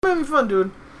having fun,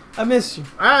 dude. I miss you.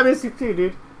 I miss you too,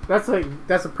 dude.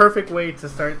 That's a perfect way to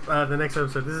start the next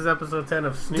episode. This is episode 10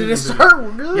 of Snooze. Did it start?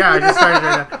 Really? Yeah, I just started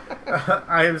right now.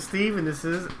 I am Steve, and this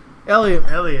is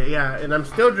Elliot. Yeah, and I'm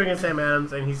still drinking Sam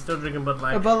Adams, and he's still drinking Bud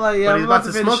Light. Bud Light, yeah. But he's about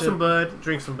to smoke some Bud,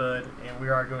 drink some Bud, and we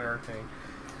are doing our thing.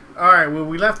 All right, where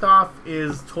we left off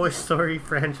is Toy Story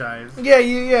franchise. Yeah.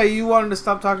 You wanted to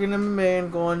stop talking MMA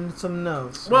and go on something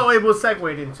else. Well, it will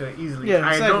segue into it easily. Yeah,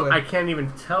 I can't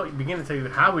even begin to tell you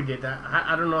how we did that.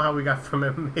 I don't know how we got from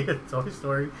MMA to Toy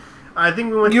Story. I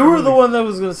think we went. You were the one that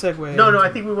was going to segue. No, I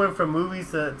think we went from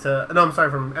movies to no, I'm sorry,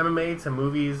 from MMA to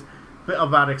movies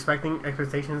about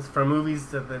expectations from movies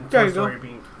to then Toy Story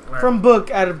being right. From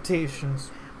book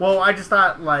adaptations. Well, I just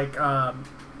thought like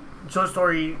Toy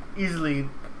Story easily.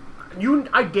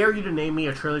 I dare you to name me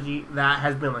a trilogy that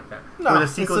has been like that. No, where the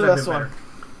sequels have been better.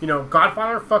 You know,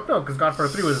 Godfather? Fuck no, because Godfather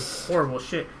 3 was horrible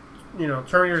shit. You know,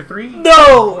 Terminator 3? No!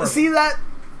 Horrible. See that?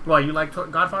 Why, you like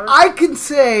Godfather? I can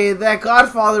say that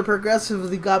Godfather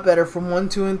progressively got better from 1,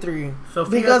 2, and 3.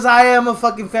 Because I am a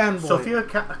fucking fanboy. Sofia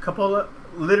Coppola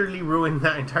literally ruined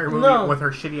that entire movie with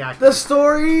her shitty acting. The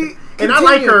story continued. And I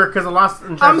like her because of Lost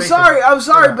in Translation. I'm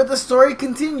sorry, but the story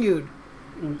continued.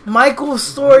 Michael's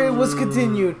story was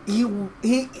continued. He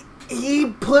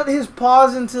put his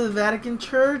paws into the Vatican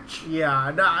Church. Yeah,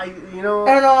 and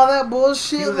all that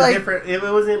bullshit. It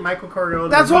wasn't Michael Corleone.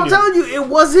 That's what I'm telling you. It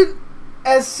wasn't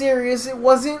as serious. It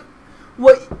wasn't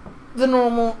what the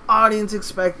normal audience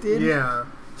expected. Yeah.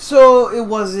 So it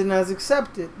wasn't as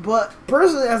accepted. But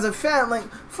personally, as a fan,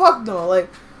 fuck no.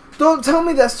 Don't tell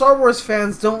me that Star Wars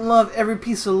fans don't love every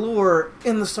piece of lore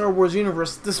in the Star Wars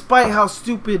universe, despite how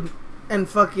stupid and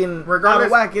fucking out of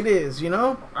whack it is, you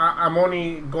know? I'm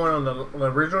only going on the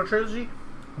original trilogy,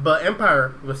 but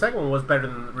Empire, the second one, was better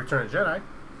than Return of the Jedi.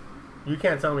 You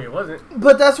can't tell me it wasn't.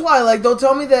 But that's why, don't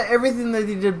tell me that everything that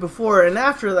they did before and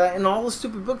after that and all the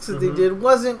stupid books that they did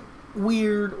wasn't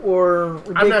weird or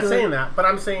ridiculous. I'm not saying that, but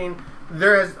I'm saying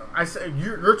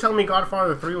you're telling me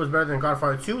Godfather 3 was better than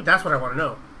Godfather 2? That's what I want to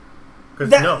know.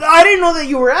 I didn't know that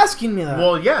you were asking me that.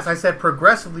 Well, yes, I said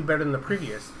progressively better than the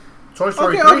previous. Toy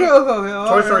Story 3. Okay.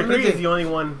 Toy Story 3 is the only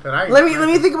one that I... Let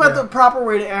me think about the proper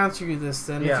way to answer you this,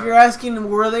 then. Yeah. If you're asking,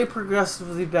 were they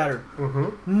progressively better? Mm-hmm.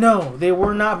 No, they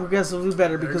were not progressively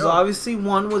better, because obviously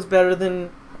one was better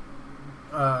than...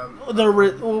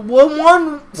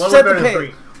 one set the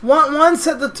pace. One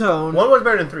set the tone. One was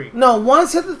better than 3. No, one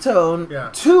set the tone. Yeah.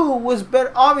 2 was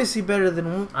obviously better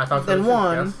than 1.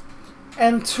 Yes.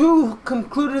 And 2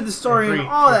 concluded the story and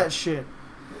all that shit.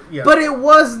 Yeah. But it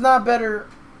was not better...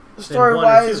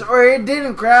 story-wise, or it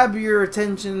didn't grab your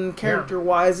attention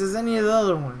character-wise as any of the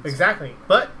other ones. Exactly.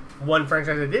 But one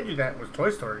franchise that did do that was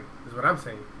Toy Story, is what I'm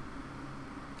saying.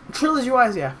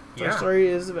 Trilogy-wise, yeah. Toy Story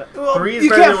is the best. Well, 3 is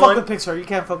better than 1. You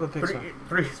can't fuck with Pixar.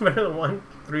 3 is better than 1.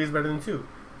 3 is better than 2.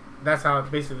 That's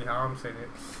basically how I'm saying it.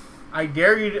 I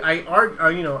dare you to... I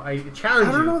challenge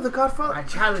you. I don't know, The Godfather... I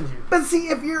challenge you. But see,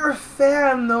 if you're a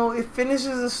fan, though, it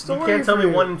finishes the story. You can't tell me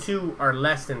 1 and 2 are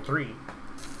less than 3.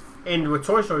 And with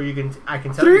Toy Story, I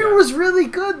can tell you 3 was really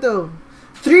good, though.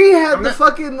 3 had the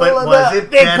fucking... But was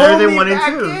it better than 1 and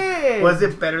 2? Was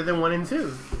it better than 1 and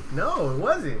 2? No, it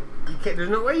wasn't. You can't. There's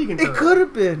no way you can tell. It could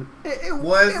have been.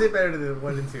 Was it better than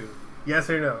 1 and 2? Yes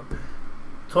or no?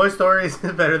 Toy Story is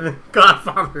better than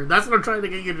Godfather. That's what I'm trying to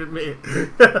get you to admit.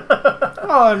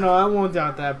 Oh, no, I won't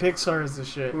doubt that. Pixar is the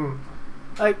shit.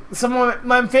 Some of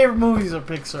my favorite movies are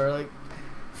Pixar.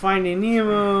 Finding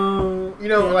Nemo.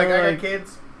 I got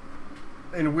kids.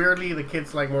 And weirdly, the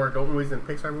kids like more adult movies than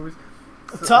Pixar movies.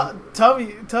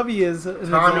 Tubby is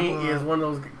one of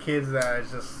those kids that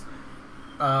is just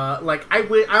I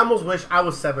almost wish I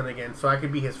was 7 again so I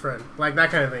could be his friend, like that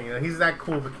kind of thing. He's that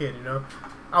cool of a kid,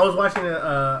 I was watching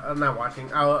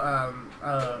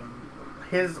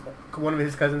one of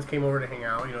his cousins came over to hang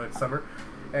out. It's summer,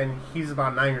 and he's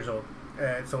about 9 years old.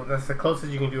 So that's the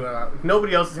closest you can do.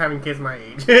 Nobody else is having kids my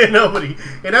age. Nobody.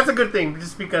 And that's a good thing,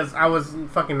 just because I was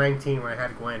fucking 19 when I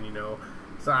had Gwen,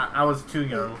 So I was too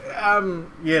young.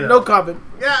 No comment.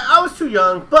 Yeah, I was too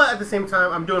young, but at the same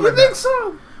time, I'm doing my best. You think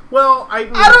so? Well, I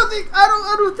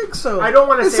don't think so. I don't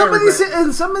want to say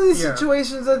in some of these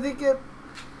situations, I think it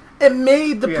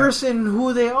made the person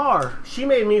who they are. She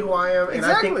made me who I am, and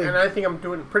exactly. I think I'm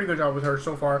doing a pretty good job with her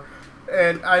so far.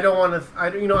 And I don't want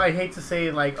to. I hate to say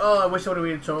I wish I would have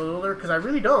waited till older, because I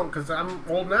really don't, because I'm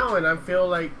old now and I feel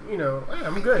like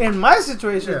I'm good. In my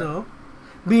situation though,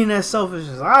 being as selfish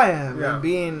as I am and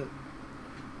being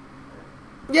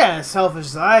as selfish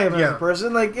as I am as a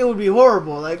person, it would be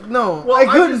horrible. No, I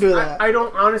couldn't do that. I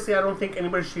don't think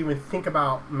anybody should even think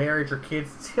about marriage or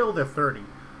kids till they're 30.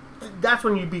 that's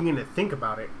when you begin to think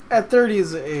about it. At 30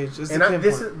 is the age. Is And the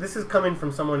this is coming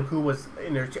from someone who was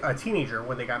a teenager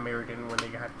when they got married and when they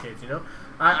had kids. You know,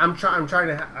 I'm trying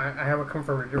to. I have a come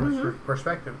from a different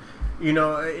perspective. You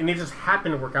know, and it just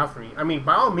happened to work out for me. I mean,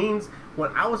 by all means,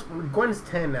 when Gwen's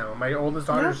 10 now. My oldest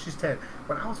daughter, she's 10.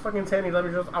 When I was fucking 10,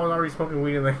 11 years old, I was already smoking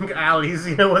weed in the alleys,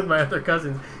 you know, with my other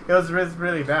cousins. It was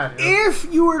really bad. You know?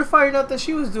 If you were to find out that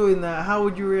she was doing that, how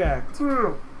would you react?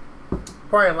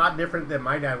 Probably a lot different than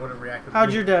my dad would have reacted.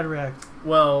 How'd your dad react?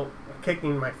 Well,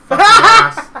 kicking my fucking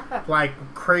ass like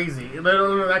crazy.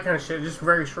 That kind of shit. Just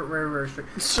very short, very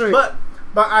strict. Straight.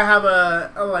 But I have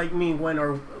a like me and Gwen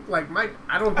or like my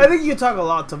I think you talk a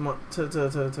lot to that's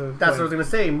what I was gonna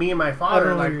say. Me and my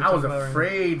father, like I was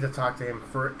afraid to talk to him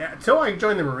until I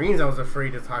joined the Marines. I was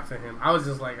afraid to talk to him. I was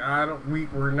just like,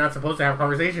 we're not supposed to have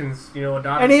conversations, you know.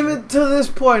 And even to this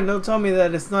point, don't tell me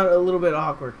that it's not a little bit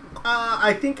awkward.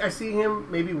 I think I see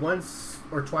him maybe once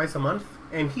or twice a month.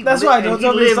 And that's why I don't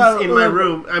tell lives in my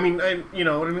room. I mean, you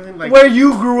know what I mean? Like where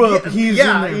you grew up, he's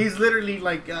in there. He's literally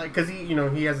like because he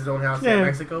has his own house in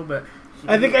Mexico, but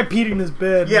I think I peed in his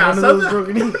bed. Yeah, one of those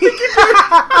broken. Yeah,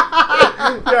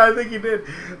 I think he did.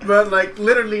 But like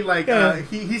literally, like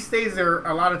he stays there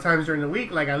a lot of times during the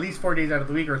week, like at least 4 days out of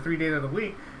the week or 3 days out of the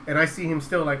week, and I see him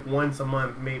still like once a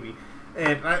month maybe.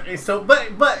 And so,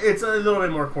 but it's a little bit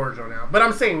more cordial now. But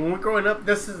I'm saying when we're growing up,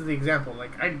 this is the example.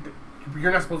 Like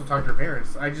you're not supposed to talk to your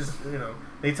parents. I just, you know,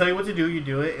 they tell you what to do, you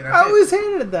do it. And I always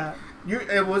hated that.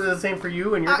 Was it the same for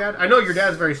you and your dad? I know your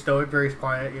dad's very stoic, very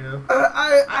quiet, you know.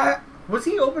 Was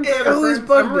he open to other friends?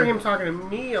 I remember him talking to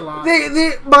me a lot.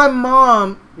 My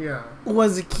mom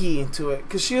was a key to it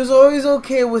because she was always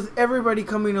okay with everybody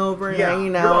coming over and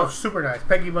hanging out. Oh, super nice.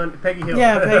 Peggy Hill.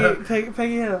 Yeah,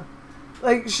 Peggy Hill.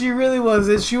 Like, she really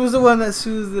was. She was the one that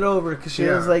soothed it over because she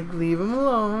was like, leave him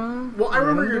alone. Well, I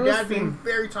remember your dad being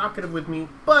very talkative with me,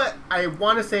 but I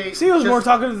want to say... See, he was more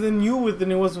talkative than you than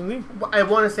he was with me. I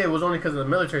want to say it was only because of the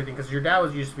military thing, because your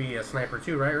dad used to be a sniper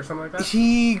too, right? Or something like that?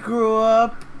 He grew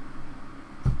up...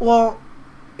 Well,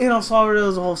 in El Salvador, there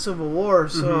was a whole Civil War,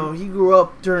 so he grew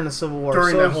up during the Civil War.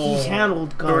 He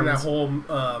handled guns. During that whole...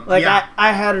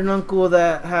 I had an uncle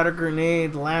that had a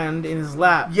grenade land in his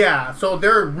lap. Yeah, so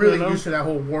they're really used to that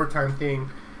whole wartime thing.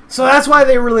 So that's why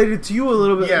they related to you a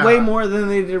little bit, way more than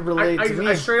they did relate to me.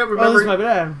 I straight up remember... my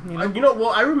dad.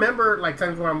 I remember like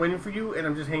times where I'm waiting for you and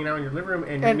I'm just hanging out in your living room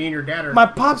and me and your dad are... My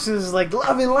pops is like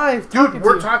loving life. Dude,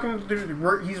 we're talking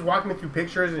through... He's walking me through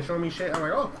pictures and showing me shit. I'm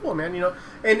like, oh, cool, man, you know.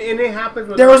 And it happens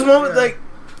with... There was a moment like...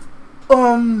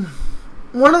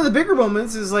 One of the bigger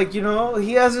moments is like, you know,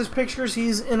 he has his pictures.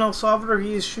 He's in El Salvador.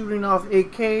 He's shooting off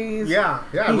AKs. Yeah.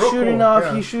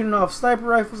 He's shooting off sniper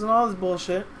rifles and all this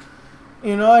bullshit.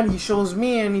 You know, and he shows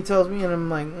me and he tells me, and I'm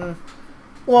like,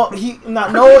 well, he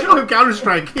not knowing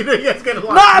Counter-Strike. You know, you guys get a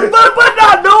lot. But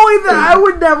not knowing that I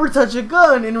would never touch a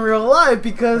gun in real life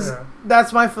because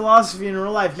that's my philosophy in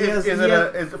real life. Is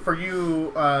it for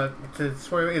you to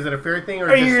swear? Is it a fair thing, or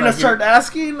are you gonna start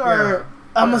asking, or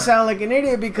I'm gonna sound like an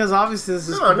idiot because obviously this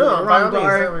is wrong.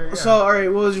 So, all right,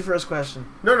 what was your first question?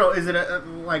 No. Is it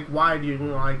like why do you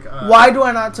like? Why do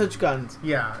I not touch guns?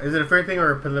 Yeah, is it a fair thing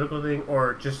or a political thing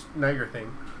or just not your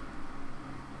thing?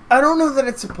 I don't know that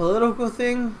it's a political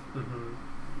thing. Mm-hmm.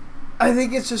 I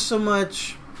think it's just so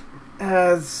much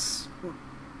as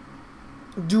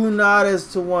do not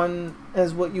as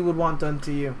what you would want done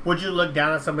to you. Would you look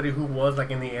down at somebody who was like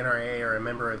in the NRA or a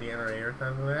member of the NRA or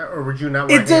something like that, or would you not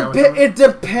want to hang out with them? It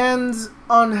depends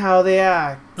on how they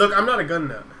act. Look, I'm not a gun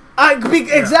nut.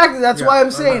 Exactly. That's why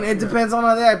I'm saying it depends on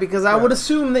how they act because I would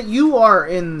assume that you are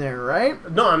in there,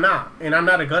 right? No, I'm not, and I'm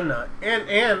not a gun nut.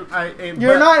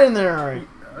 You're not in there, right?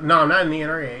 No, I'm not in the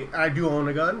NRA. I do own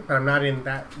a gun, but I'm not in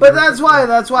that. But that's why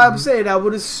I'm saying I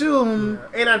would assume.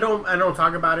 Yeah. And I don't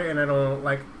talk about it, and I don't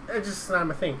like. It's just not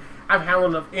my thing. I've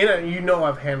handled enough.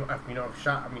 I've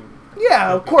shot. I mean.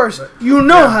 Yeah, of course. But, you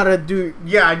know how to do.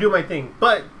 Yeah, I do my thing,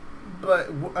 but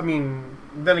I mean,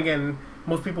 then again,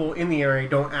 most people in the NRA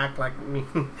don't act like me.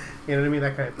 You know what I mean?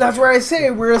 That kind of thing. That's where I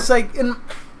say where it's like, in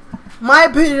my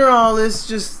opinion on all this,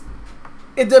 just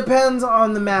it depends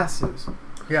on the masses.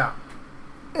 Yeah.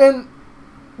 And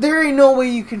there ain't no way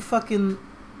you can fucking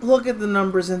look at the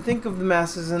numbers and think of the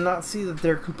masses and not see that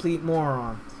they're complete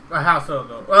morons. How so,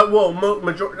 though?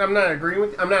 I'm not agreeing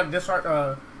with you. I'm not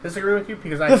disagreeing with you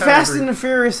because The Fast and the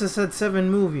Furious has had 7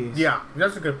 movies. Yeah,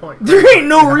 that's a good point. There ain't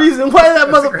no reason why that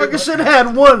motherfucker should have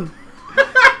had 1.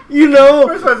 You know?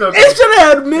 It should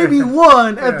have had maybe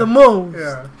 1 at the most.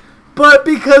 Yeah. But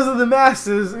because of the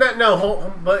masses...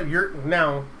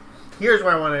 Here's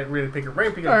where I want to really pick your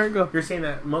brain because you're saying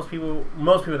that most people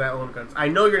that own guns. I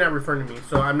know you're not referring to me,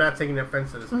 so I'm not taking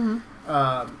offense to this.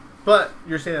 Mm-hmm. But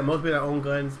you're saying that most people that own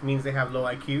guns means they have low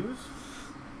IQs?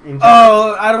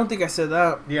 Oh, I don't think I said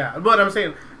that. Yeah, but I'm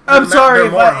saying... I'm sorry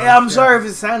if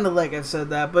it sounded like I said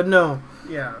that, but no.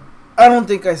 Yeah. I don't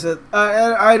think I said...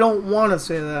 I don't want to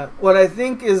say that. What I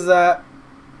think is that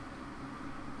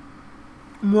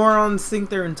morons think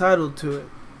they're entitled to it.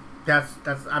 That's.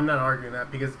 I'm not arguing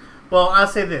that because... Well, I'll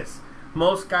say this.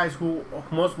 Most guys who...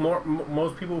 Most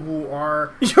people who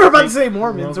are... You were about to say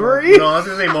Mormons, were you? No, I was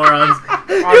going to say morons.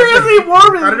 You were going to say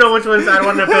Mormons. I don't know which ones I don't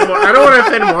want to offend morons. I don't want to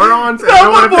offend morons. I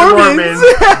don't want to offend Mormons.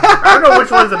 I don't know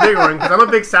which one's the big one because I'm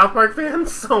a big South Park fan,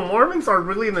 so Mormons are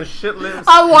really in the shit list.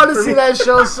 I want to see that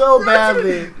show so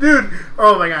badly. Dude,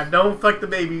 oh my god, don't fuck the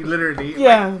baby, literally.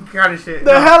 Yeah. Like, kind of shit.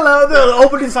 The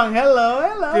opening song, hello.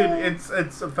 Dude,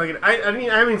 it's a fucking... I mean,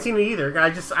 I haven't seen it either. I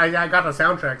got the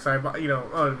soundtrack, so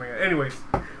oh my god. Anyways,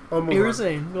 you were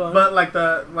saying, go on.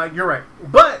 But you're right.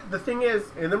 But the thing is,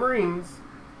 in the Marines,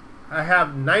 I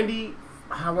have 90.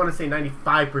 I want to say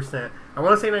 95%. I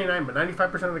want to say 99, but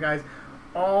 95% of the guys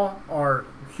all are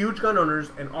huge gun owners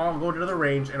and all go to the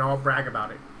range and all brag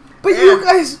about it. But you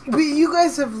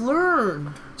guys have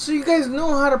learned, so you guys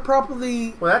know how to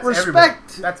properly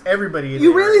respect. That's everybody.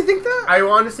 You really think that? I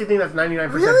honestly think that's 99%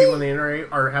 of people in the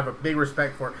NRA have a big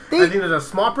respect for it. I think there's a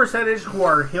small percentage who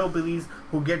are hillbillies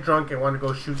who get drunk and want to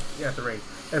go shoot at the range.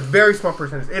 A very small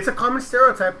percentage. It's a common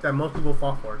stereotype that most people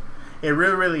fall for. It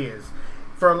really, really is.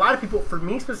 For a lot of people, for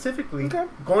me specifically,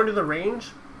 going to the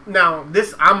range. Now,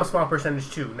 I'm a small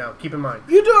percentage too. Now, keep in mind.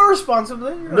 You do it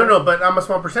responsibly. No, but I'm a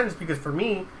small percentage because for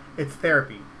me, it's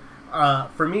therapy.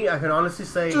 For me, I can honestly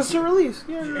say just a release.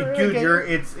 Yeah, dude,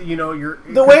 in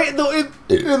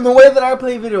the way that I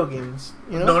play video games.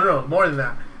 You know? No, more than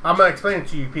that. I'm gonna explain it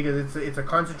to you because it's a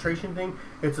concentration thing.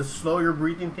 It's a slow your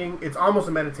breathing thing. It's almost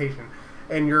a meditation,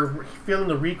 and you're feeling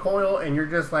the recoil, and you're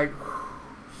just like.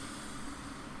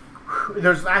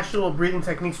 There's actual breathing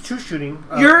techniques to shooting.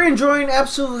 You're enjoying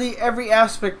absolutely every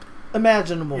aspect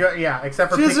imaginable. Yeah,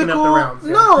 except for picking up the rounds.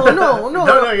 Yeah.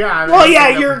 No,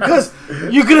 yeah. Because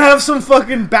you could have some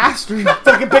fucking bastard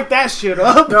fucking pick that shit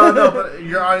up. No, but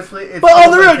you're honestly. But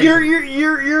on the real,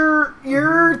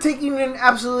 you're taking in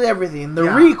absolutely everything. The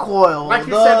recoil, like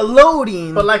the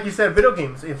loading. But like you said, video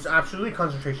games, it's absolutely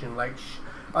concentration. Like.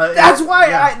 That's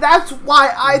why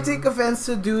I take offense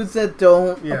to dudes that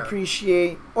don't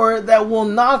appreciate or that will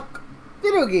knock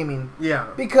video gaming. Yeah.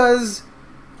 Because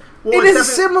it is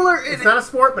similar. It's not a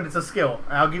sport, but it's a skill.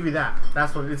 I'll give you that.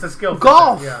 That's what it's a skill.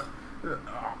 Golf. Yeah.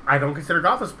 I don't consider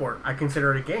golf a sport. I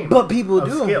consider it a game. But people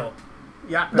do. Skill.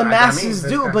 Yeah. The masses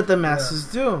do, but the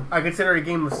masses do. I consider it a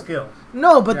game of skill.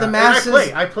 No, but the masses.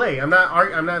 I play. I'm not.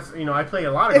 I play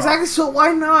a lot of. Exactly. Golf. So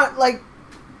why not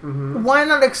why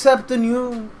not accept the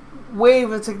new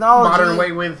wave of technology? Modern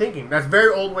way of thinking. That's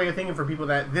very old way of thinking for people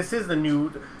that this is the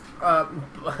new.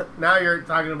 Now you're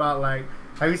talking about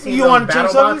have you seen those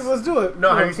battle bots? Let's do it.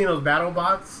 No, have you seen those battle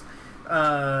bots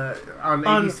on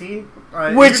ABC?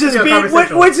 Which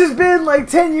has been like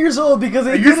 10 years old because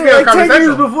they did it like 10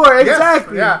 years before. Yes,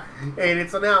 exactly. Yeah, and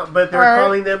it's now, but they're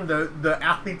calling them the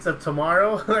athletes of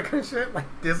tomorrow. That kind of shit.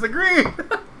 Disagree.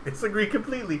 Disagree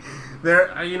completely.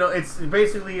 They're it's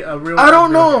basically a real. I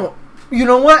don't know. You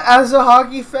know what? As a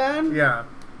hockey fan, yeah,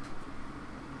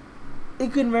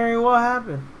 it could very well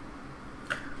happen.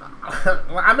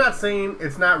 I'm not saying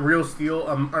it's not Real Steel,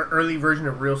 an early version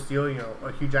of Real Steel,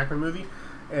 a Hugh Jackman movie,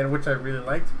 and which I really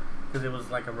liked because it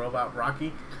was like a robot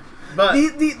Rocky. But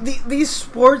these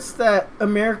sports that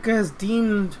America has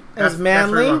deemed as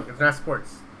manly, it's not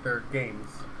sports; they're games.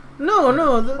 No,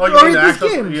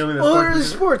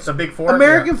 these sports. The Big Four,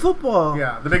 American football.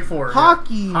 Yeah, the Big Four.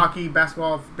 Hockey,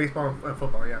 basketball, baseball, and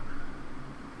football. Yeah.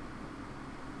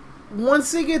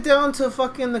 Once they get down to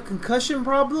fucking the concussion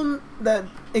problem that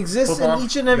exists in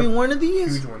each and every one of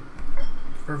these, huge one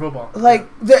for football.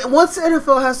 Once the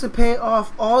NFL has to pay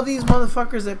off all these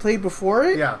motherfuckers that played before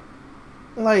it,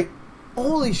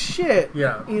 holy shit,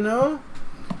 yeah,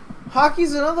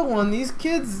 hockey's another one. These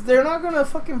kids, they're not gonna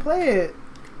fucking play it,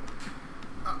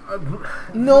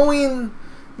 knowing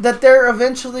that they're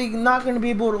eventually not going to be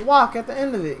able to walk at the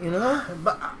end of it,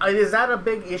 But is that a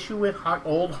big issue with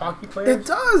old hockey players? It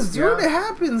does, dude. Yeah. It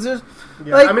happens. There's,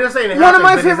 I'm not saying it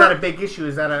happens, but is that a big issue?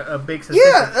 Is that a big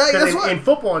statistic? Yeah, in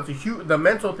football, it's a huge. The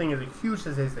mental thing is a huge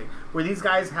statistic where these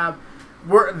guys have.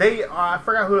 I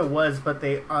forgot who it was, but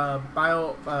they what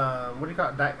do you call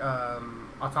it?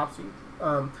 Autopsy.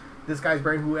 This guy's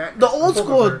brain the old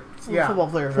school football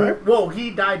players, right? Well,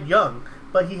 he died young.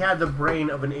 But he had the brain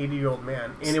of an 80-year-old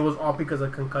man, and it was all because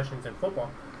of concussions in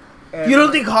football. And you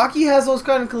don't think hockey has those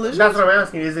kind of collisions? That's what I'm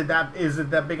asking. Is it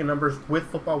that big in numbers with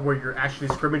football where you're actually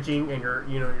scrimmaging and you're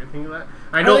thinking that?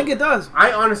 I think it does.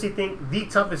 I honestly think the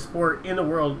toughest sport in the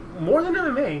world, more than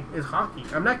MMA, is hockey.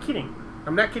 I'm not kidding.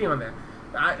 I'm not kidding on that.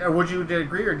 Would you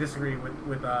agree or disagree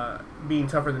with being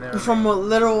tougher than MMA? From what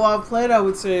little I've played, I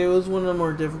would say it was one of the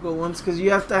more difficult ones because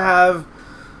you have to have.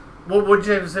 What would you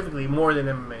say specifically more than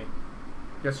MMA?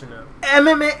 Yes or no?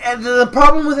 MMA. The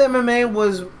problem with MMA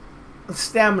was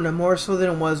stamina more so than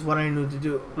it was what I knew to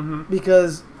do. Mm-hmm.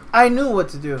 Because I knew what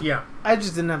to do. Yeah. I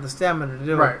just didn't have the stamina to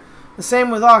do right. it. The same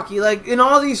with hockey. Like in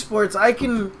all these sports, I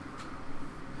can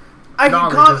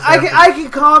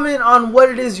comment on what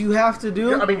it is you have to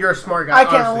do. I mean, you're a smart guy. I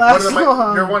can't last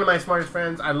long. You're one of my smartest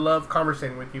friends. I love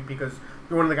conversating with you because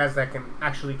you're one of the guys that can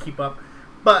actually keep up.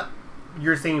 But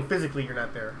you're saying physically you're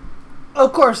not there.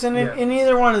 Of course, in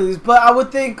either one of these. But I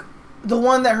would think the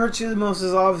one that hurts you the most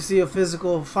is obviously a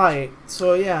physical fight.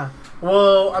 So, yeah.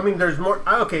 Well, I mean, there's more.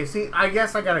 Okay, see, I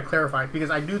guess I gotta clarify because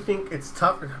I do think it's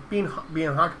tough. Being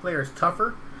a hockey player is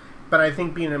tougher, but I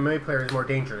think being an MMA player is more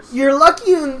dangerous. You're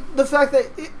lucky in the fact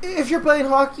that if you're playing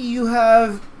hockey, you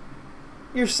have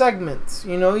your segments.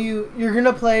 You know, you're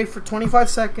gonna play for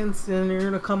 25 seconds, and you're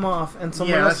gonna come off, and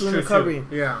someone else is gonna cover you.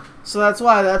 Yeah. So that's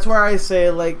where I say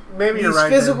like maybe these you're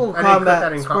right, physical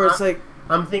combat sports like.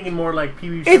 I'm thinking more like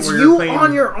PvP. It's where you playing,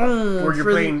 on your own. Where you're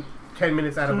playing 10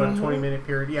 minutes out of a 20-minute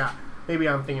period. Yeah, maybe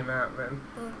I'm thinking that then.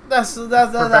 That was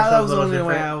the only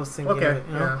way I was thinking. Okay, of it,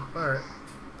 you know? Yeah, all right.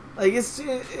 Like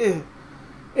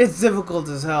it's difficult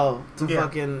as hell to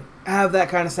fucking have that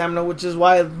kind of stamina, which is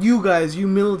why you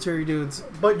military dudes.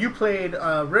 But you played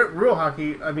real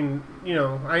hockey. I mean,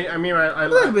 I mean, a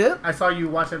little bit. I saw you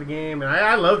watch the game, and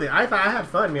I loved it. I thought I had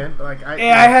fun, man. Like I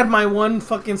had my one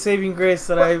fucking saving grace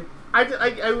that I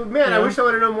wish I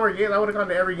would have known more games. I would have gone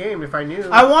to every game if I knew.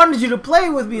 I wanted you to play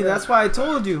with me. Yeah. That's why I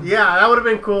told you. Yeah, that would have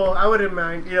been cool. I wouldn't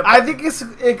mind. I think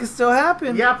it could still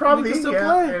happen. Yeah, probably. You can still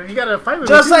play. You gotta fight with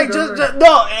me.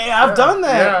 No, I've done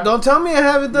that. Yeah. Don't tell me I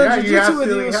haven't done jiu-jitsu with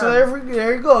you. Yeah. So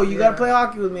there you go. You gotta play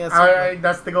hockey with me.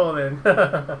 That's the goal then.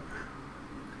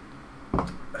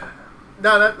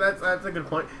 No, that's a good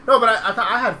point. No, but I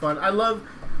thought I had fun. I love.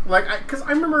 Because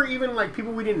I remember even,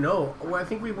 people we didn't know. I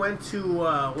think we went to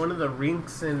one of the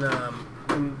rinks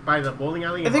by the bowling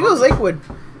alley. I think it was Lakewood.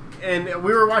 And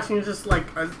we were watching just,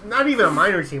 not even a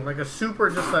minor team, a super,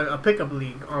 just a pickup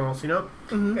league, almost,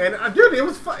 Mm-hmm. And, dude, it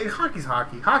was fun. Hockey's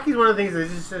hockey. Hockey's one of the things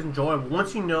that's just enjoyable.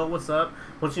 Once you know what's up,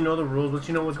 once you know the rules, once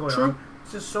you know what's going on,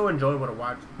 it's just so enjoyable to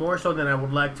watch. More so than I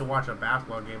would like to watch a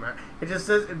basketball game. It just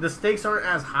says the stakes aren't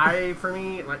as high for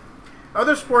me,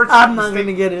 other sports. I'm not going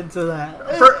to get into that.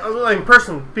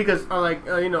 Personally, because I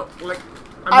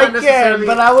can,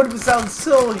 but I would sound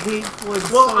so hateful.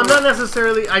 Well, I'm not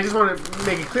necessarily. I just want to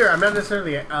make it clear. I'm not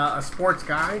necessarily a sports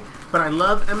guy, but I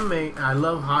love MMA. I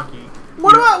love hockey.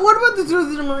 What about the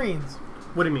dudes in the Marines?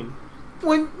 What do you mean?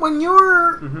 When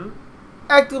you're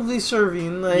actively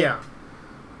serving,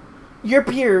 your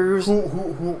peers,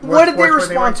 what did they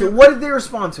respond to? What did they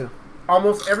respond to?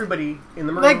 Almost everybody in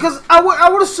the Marines. Because I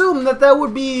would assume that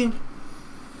would be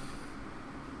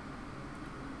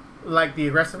the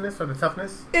aggressiveness or the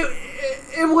toughness.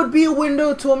 It would be a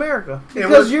window to America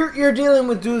because you're dealing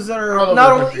with dudes that are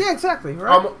not only exactly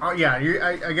right. I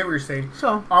get what you're saying.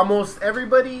 So almost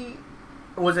everybody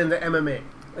was in the MMA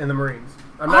in the Marines.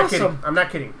 I'm not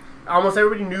kidding. Almost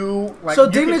everybody knew. So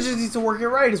Dana just needs to work it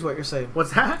right, is what you're saying.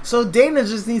 What's that? So Dana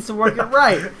just needs to work it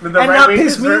right, and not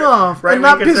piss me off, and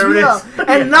not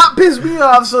piss me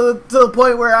off, so to the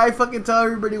point where I fucking tell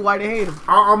everybody why they hate him.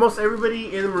 Almost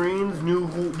everybody in the Marines knew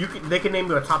who they could name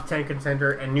to a top 10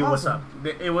 contender and knew what's up.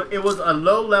 It was a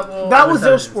low level. That was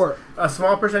their sport. A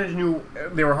small percentage knew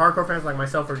they were hardcore fans like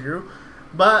myself or you,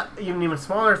 but even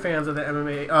smaller fans of the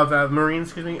MMA of the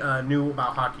Marines, knew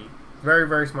about hockey. Very,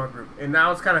 very small group. And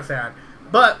now it's kind of sad.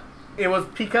 But it was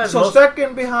because... So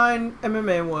second behind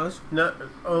MMA was? No.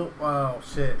 Oh,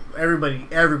 shit. Everybody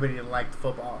liked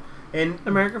football. And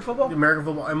American football? American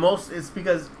football. And it's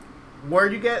because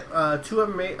where you get two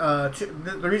MMA...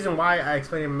 the reason why I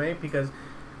explain MMA, because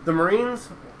the Marines,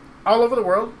 all over the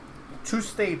world, 2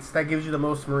 states that gives you the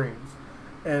most Marines.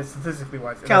 And statistically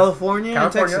wise. California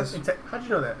and Texas. How'd you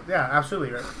know that? Yeah,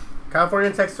 absolutely, right. California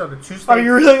and Texas are the 2 states. Are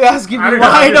you really asking me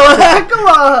why I know that? Come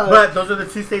on. But those are the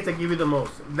 2 states that give you the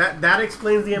most. That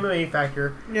explains the MMA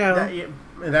factor. Yeah.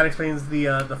 That explains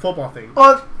the football thing.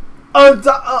 On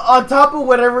top of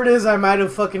whatever it is I might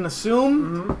have fucking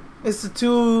assumed, it's the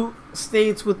 2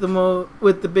 states with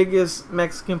the biggest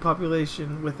Mexican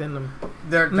population within them.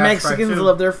 That's Mexicans right, too.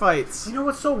 love their fights. You know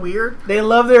what's so weird? They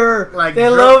love their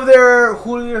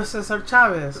Julio Cesar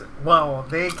Chavez. Well,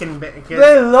 they can.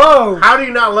 They love. How do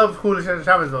you not love Julio Cesar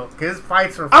Chavez though? Because his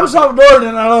fights are. I'm Salvadoran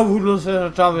and I love Julio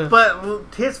Cesar Chavez. But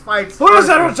his fights. Julio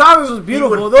Cesar Chavez was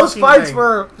beautiful. Those fights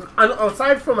were.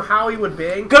 Aside from how he would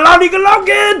bang.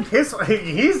 Golovkin!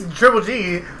 He's Triple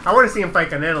G. I want to see him fight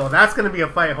Canelo. That's gonna be a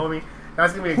fight, homie.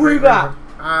 That's gonna be a Who great you got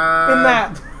fight. in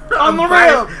that? On the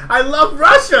biased. real. I love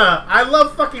Russia. I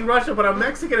love fucking Russia, but I'm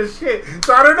Mexican as shit,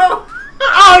 so I don't know.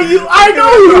 I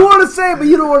know you want to say it, but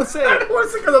you don't want to say I it. don't want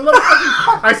to say because I love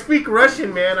fucking. I speak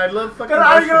Russian, man. I love fucking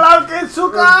Golovkin,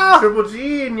 suka! Triple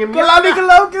G and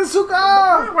Golovkin,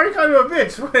 suka! Why are you calling me a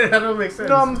bitch? That don't make sense.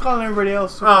 No, I'm calling everybody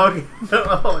else. Suka. Oh, okay.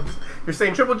 Oh, you're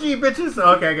saying Triple G, bitches?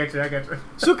 Okay, I got you.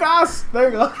 Sukas! There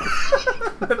you go.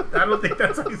 I don't think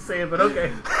that's how you say it, but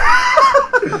okay.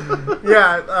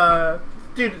 Yeah,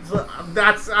 dude,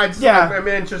 I'm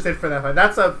interested for that fight.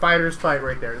 That's a fighter's fight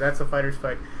right there. That's a fighter's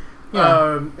fight.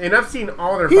 Yeah. And I've seen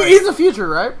all their fights. He's the future,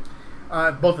 right?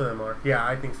 Both of them are. Yeah,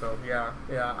 I think so. Yeah.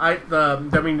 I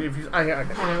mean, if you, I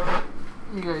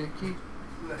You got your key.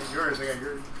 yours. I got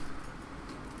yours.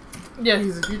 Yeah,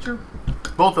 he's the future.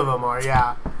 Both of them are.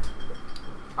 Yeah.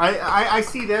 I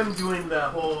see them doing the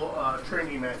whole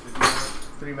Trinity matches,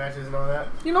 3 matches and all that.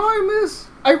 You know what I miss?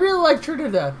 I really like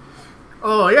Trinidad.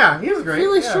 Oh yeah, he was great.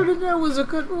 Felix Trinidad was a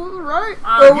good one, right?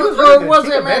 He was really good. was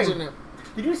He I could bang. imagine it?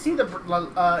 Did you see it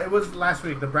was last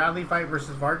week, the Bradley fight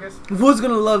versus Vargas? Who's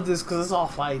gonna love this? Because it's all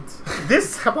fights.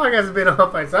 This podcast has been all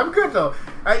fights. I'm good though.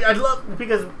 I love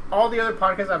because all the other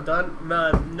podcasts I've done,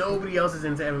 nobody else is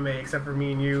into MMA except for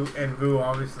me and you and Vu,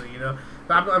 obviously. You know,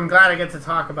 I'm glad I get to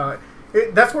talk about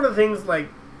it. That's one of the things. Like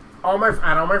all my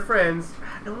friends,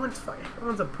 no one's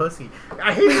a pussy.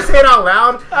 I hate to say it out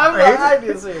loud. I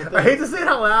hate to say it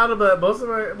out loud, but most of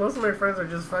my friends are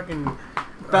just fucking.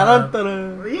 You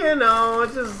know,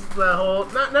 it's just the whole.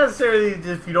 Not necessarily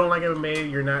if you don't like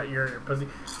MMA, you're a pussy.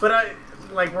 But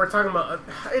we're talking about.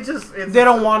 They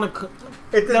don't want to.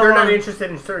 They're not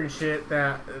interested in certain shit.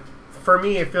 That for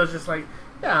me, it feels just like,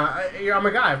 yeah, I'm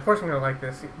a guy. Of course, I'm gonna like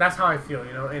this. That's how I feel,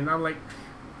 you know. And I'm like,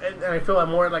 and I feel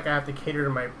more like I have to cater to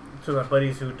my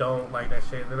buddies who don't like that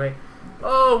shit. And they're like,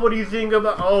 oh, what do you think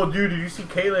about? Oh, dude, did you see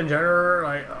Caitlyn Jenner?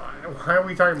 Like, why are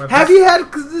we talking about? Have you had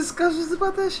discussions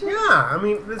about that shit? Yeah, I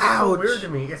mean, this is so weird to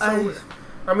me. It's so.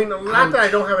 I mean, not that I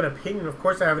don't have an opinion. Of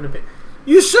course, I have an opinion.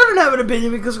 You shouldn't have an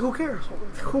opinion because who cares?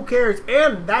 Who cares?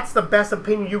 And that's the best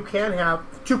opinion you can have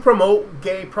to promote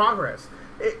gay progress.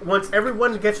 Once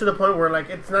everyone gets to the point where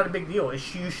like it's not a big deal,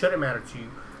 you shouldn't matter to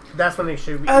you. That's when they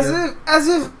should be. As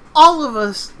if all of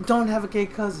us don't have a gay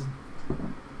cousin.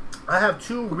 I have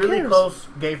 2 really close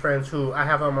gay friends who I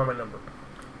have them on my number.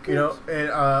 You know, and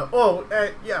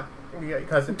yeah,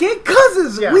 cousin. Gay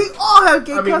cousins. Yeah. We all have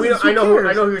gay cousins. I know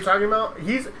who you're talking about.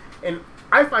 And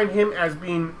I find him as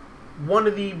being one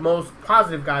of the most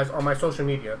positive guys on my social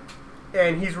media.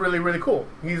 And he's really, really cool.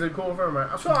 He's a cool friend of mine.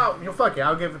 So,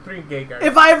 I'll give it 3 gay guys.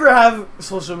 If I ever have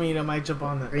social media, I might jump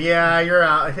on that. Yeah, you're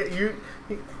out.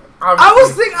 I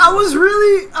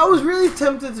was really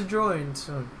tempted to join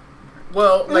soon.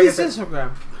 Well, like I said,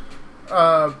 Instagram.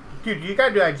 Dude, you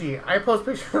gotta do IG. I post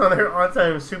pictures on there all the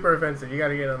time. It's super offensive. You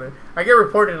gotta get on there. I get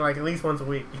reported like at least once a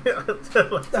week. That's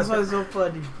why it's so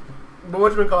funny. But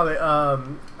whatchamacallit,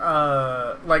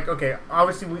 okay,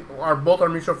 obviously we are both our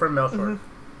mutual friend Melchor.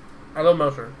 Mm-hmm. I love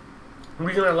Melchor. The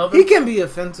reason I love him, he can be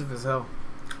offensive as hell.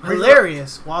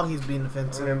 Hilarious while he's being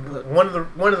offensive. One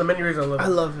of the many reasons I love him. I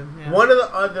love him. Yeah. One of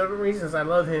the other reasons I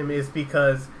love him is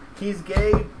because he's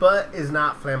gay, but is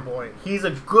not flamboyant. He's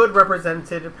a good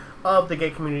representative of the gay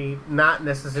community, not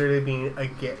necessarily being a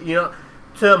gay. You know,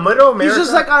 to Middle America, he's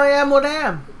just like I am what I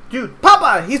am, dude.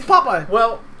 Popeye. He's Popeye.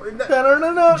 Well,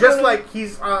 just like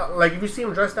he's like if you see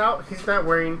him dressed out, he's not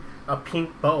wearing a pink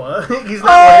boa. He's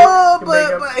not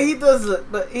wearing but he does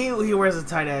it. But he wears a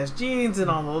tight ass jeans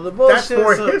and all of the bullshit. That's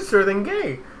more hipster than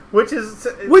gay, which is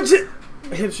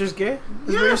hipster's gay.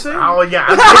 Is what you're saying? Oh yeah,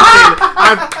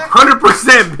 I've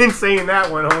 100% been saying that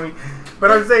one, homie. But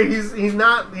I'm saying he's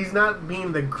not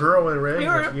being the girl in red.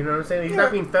 You know what I'm saying? He's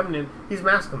not being feminine. He's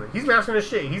masculine. He's masculine as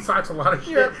shit. He talks a lot of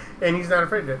shit, and he's not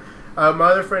afraid to.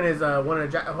 My other friend is one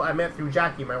of I met through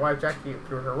Jackie, my wife Jackie,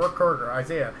 through her work coworker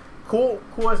Isaiah. Cool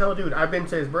as hell dude. I've been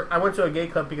to his I went to a gay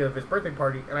club because of his birthday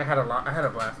party, and I had a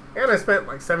blast. And I spent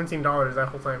like $17 that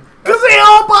whole time. Cause they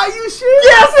all buy you shit.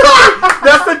 Yes,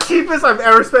 that's the cheapest I've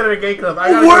ever spent at a gay club.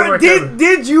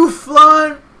 Did you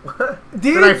flaunt?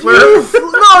 Did I flirt?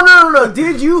 No.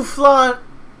 Did you flaunt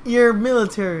your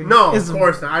military. No, of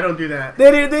course not. I don't do that.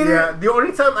 They yeah, the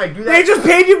only time I do that... They just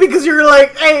paid you because you're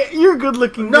like, hey, you're good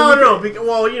looking. No.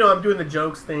 Well, I'm doing the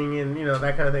jokes thing and,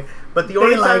 that kind of thing. But the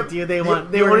only time... liked you. The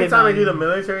only time I do the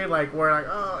military, like, where, like,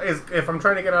 is if I'm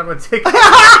trying to get out of a ticket.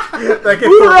 If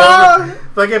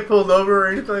I get pulled over or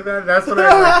anything like that, that's when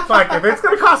I'm like, fuck, if it's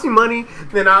going to cost me money,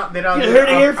 then I'll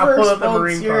pull up the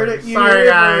Marine card. Sorry,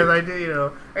 guys. I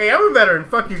do, Hey, I'm a veteran.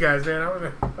 Fuck you guys, man. I'm a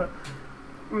veteran.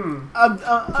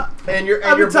 And your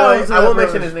boy, I won't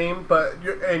mention his name, but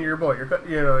your boy,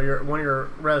 your one of your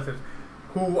relatives,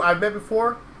 who I've met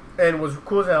before and was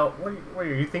cool as hell. What are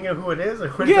you thinking of who it is?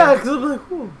 Yeah, because I'm like,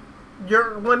 who?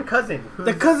 Your one cousin.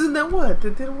 The cousin that what?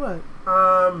 That did what?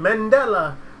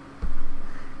 Mandela.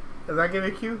 Does that give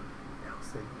a cue?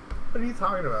 Nelson. What are you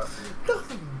talking about?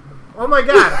 Oh my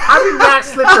god, how did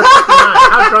Max slip your fucking eye?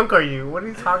 How drunk are you? What are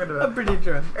you talking about? I'm pretty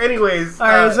drunk. Anyways.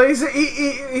 Alright, so he's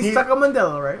stuck on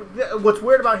Mandela, right? What's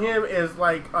weird about him is,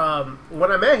 like,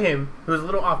 when I met him, he was a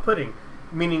little off-putting.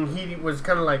 Meaning he was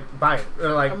kind of, like, by it.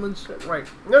 Like, right.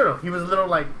 No. He was a little,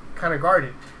 like, kind of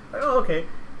guarded. Like, oh, okay.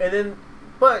 And then,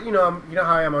 but, you know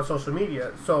how I am on social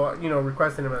media. So,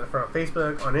 requesting him for on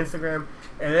Facebook, on Instagram.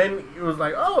 And then it was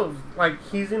like, oh, like,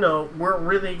 he's, we're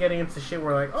really getting into shit.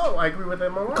 We're like, oh, I agree with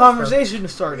him on conversation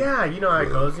is starting. Yeah, you know how it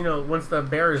goes. Once the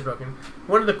barrier is broken.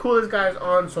 One of the coolest guys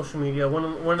on social media. One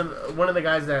of the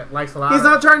guys that likes a lot. He's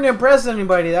not trying to impress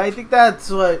anybody. I think that's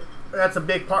what. That's a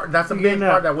big part. That's a big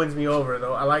part that wins me over,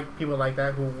 though. I like people like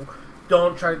that who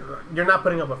don't try. You're not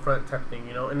putting up a front type thing,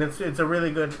 and it's a really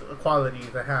good quality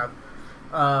to have.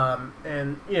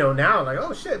 And now, like,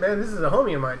 oh shit, man, this is a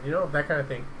homie of mine. That kind of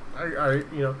thing.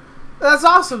 That's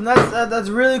awesome. That's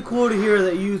really cool to hear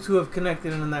that you two have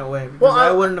connected in that way. Because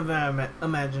I wouldn't have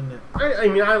imagined it. I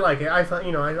mean, I like it. I thought,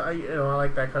 I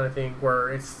like that kind of thing where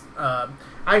it's.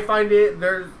 I find it.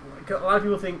 There's a lot of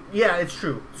people think, yeah, it's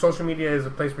true. Social media is a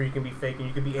place where you can be fake and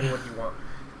you can be anyone you want.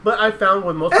 But I found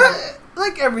with most people,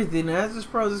 like everything, it has its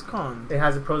pros and cons. It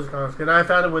has its pros and cons. And I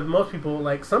found it with most people,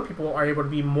 like some people are able to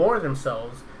be more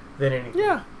themselves than anything.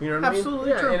 Yeah, you know what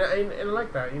absolutely I mean? Yeah, true. and I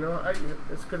like that.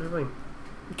 It's a good thing.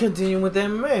 Continue with the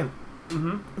MMA.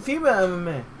 Mm-hmm. Female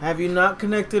MMA. Have you not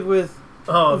connected with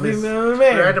female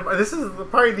MMA? This is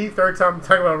probably the third time I'm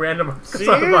talking about Randa Marcus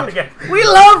on the podcast. We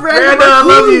love Randa Marcus. I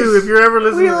love you if you're ever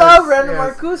listening. We love Randa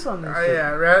Marcus on this.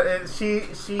 Yeah,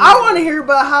 she. I want to hear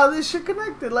about how this shit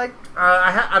connected. Like,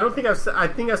 I don't think I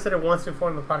think I said it once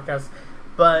before in the podcast,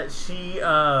 but she,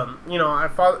 I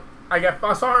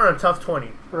saw her on Tough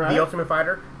 20, The Ultimate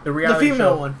Fighter, the reality show. The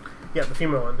female one. Yeah, the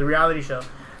female one, the reality show,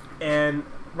 and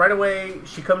right away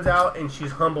she comes out and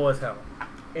she's humble as hell.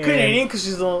 And Canadian, because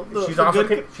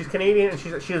she's Canadian and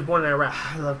she was born in Iraq.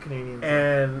 I love Canadians.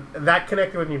 And that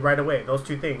connected with me right away. Those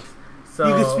two things. So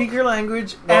you can speak her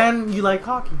language and you like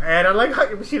hockey. And I like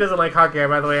hockey, but she doesn't like hockey.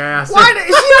 By the way, I asked her. Why?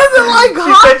 She doesn't like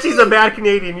hockey. She said she's a bad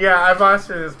Canadian. Yeah, I've asked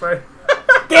her this, but.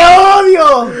 Te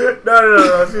odio!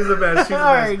 No. She's the best. She's the best.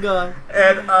 Alright, go on.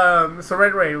 And so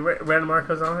right away, Randa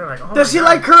Marcos on her like. Oh, does she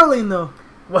like curling though?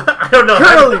 What? I don't know.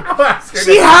 Curling.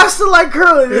 She has to like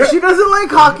curling. If she doesn't like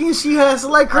hockey, she has to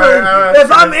like curling. If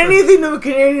I'm anything of a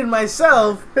Canadian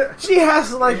myself, she has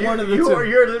to like one of the two.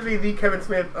 You're literally the Kevin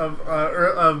Smith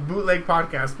of bootleg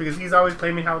podcast because he's always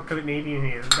claiming how Canadian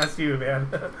he is. That's you, man.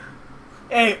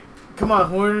 Hey, come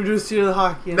on, we'll introduce you to the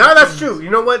hockey. No, that's true. You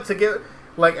know what? To get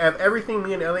like everything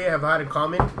me and Elliot have had in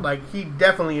common, like he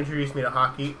definitely introduced me to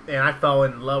hockey, and I fell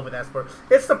in love with that sport.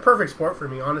 It's the perfect sport for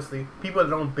me, honestly. People that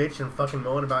don't bitch and fucking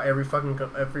moan about every.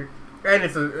 And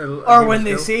it's or when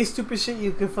they say stupid shit,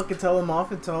 you can fucking tell them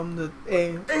off and tell them that, hey,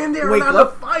 and they're allowed to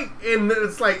fight. And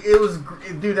it's like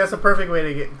dude. That's a perfect way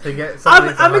to get.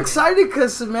 I'm excited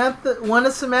because one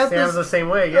of Samantha's. Sam's the same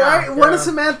way. Yeah, right? One of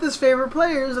Samantha's favorite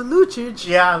players, Lucic.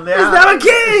 Yeah. Is that a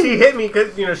king? She hit me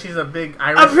because she's a big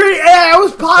Irish. I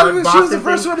was positive she was the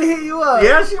first one to hit you up.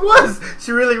 Yeah, she was.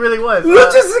 She really, really was.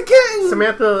 Lucic's a king.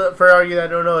 Samantha, for all you that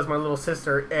don't know, is my little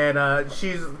sister, and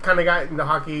she's kind of got into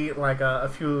hockey like a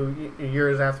few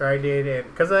years after I did, and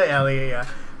because of Ellie,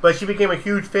 but she became a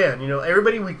huge fan.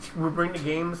 Everybody we bring to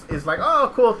games is like,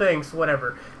 oh, cool, thanks,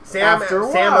 whatever. Sam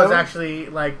was actually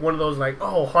like one of those like,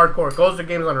 oh, hardcore, goes to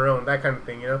games on her own, that kind of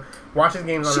thing. Watches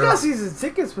games on her own. She got season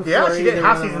tickets before. Yeah, she did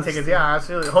half season tickets. Yeah,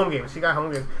 absolutely, home games. She got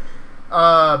home games.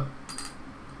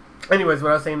 Anyways,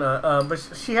 what I was saying, but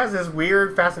she has this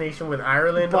weird fascination with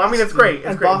Ireland. Boston. I mean, it's great.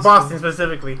 It's great. Boston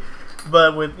specifically,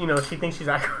 but with she thinks she's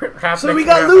half. So we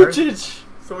got Lucic.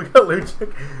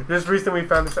 Just recently we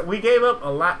found this. We gave up a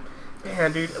lot.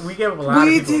 Man, dude, we gave up a lot.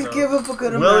 We did give up a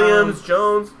good amount. Williams,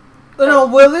 Jones. No,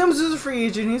 Williams is a free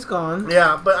agent. He's gone.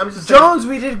 Yeah, but I'm just Jones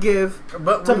we did give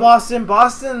but to Boston.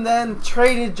 Boston then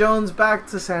traded Jones back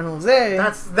to San Jose.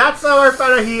 That's how I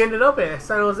found out he ended up at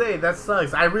San Jose. That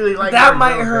sucks. I really like that. Martin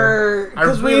Might Jones, hurt. I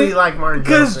really like Martin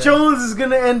Jones. Because Jones is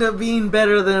gonna end up being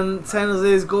better than San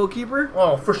Jose's goalkeeper.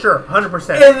 Oh, for sure,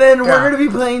 100%. And then we're gonna be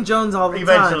playing Jones all the time.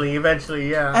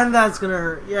 Eventually, yeah. And that's gonna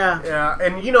hurt. Yeah. Yeah,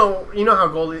 and you know how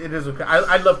goalie it is with Quick.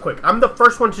 I love Quick. I'm the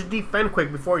first one to defend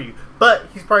Quick before you, but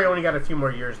he's probably only got a few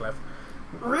more years left.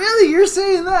 Really? You're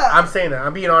saying that? I'm saying that.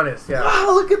 I'm being honest. Yeah.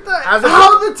 Wow, look at that.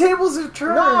 How the tables have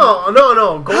turned. No.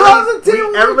 Goalies, How the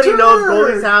tables everybody have knows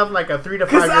turned. goalies have like a 3 to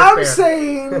 5 year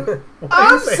span.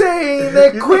 I'm saying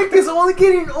that Quick is only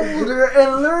getting older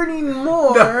and learning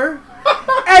more,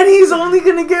 and he's only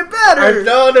gonna get better.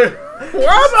 No.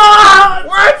 What?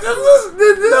 What?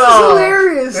 This is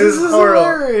hilarious. This is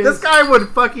hilarious. This guy would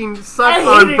fucking suck I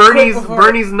on hated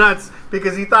Bernie's nuts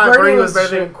because he thought Bernie was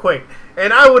better than Quick.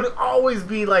 And I would always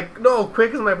be like, no,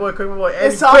 Quick is my boy, Quick is my boy.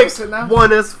 And It's Quick opposite now.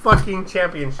 won us fucking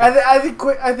championship. I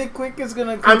think Quick is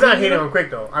gonna. I'm not continue. hating on Quick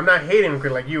though. I'm not hating on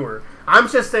Quick like you were. I'm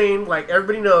just saying, like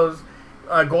everybody knows,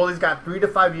 goalie's got 3 to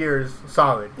 5 years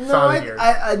solid. No, solid years.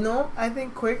 I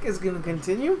think Quick is gonna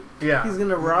continue. Yeah. He's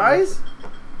gonna rise.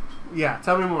 Yeah.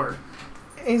 Tell me more.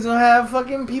 He's gonna have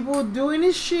fucking people doing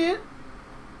his shit.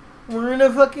 We're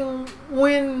gonna fucking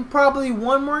win probably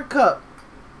one more cup.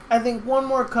 I think one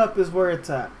more cup is where it's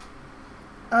at.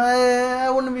 I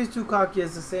wouldn't be too cocky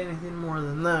as to say anything more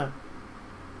than that.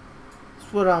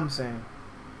 That's what I'm saying.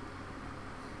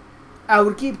 I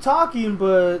would keep talking,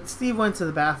 but Steve went to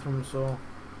the bathroom, so...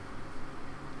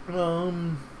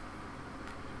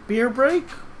 Beer break?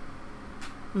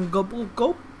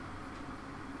 Go.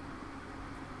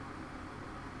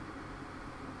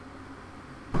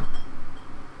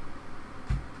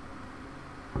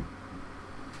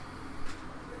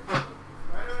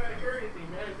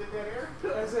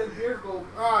 I said beer go.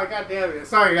 Oh, god damn it.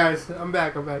 Sorry, guys. I'm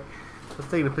back. I was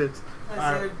taking a piss.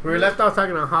 We were left off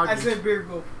talking about hockey. I said beer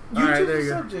go. You Alright, took there the you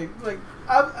go. subject. Like,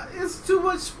 it's too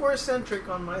much sports centric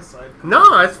on my side.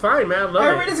 No, it's fine, man. I love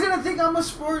Everybody's it. gonna think I'm a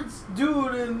sports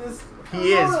dude in this.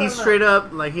 He is. He's straight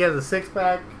up, like, he has a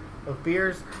 6-pack of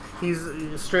beers. He's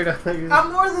straight up.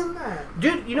 I'm more than that.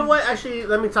 Dude, you know what? Actually,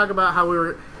 let me talk about how we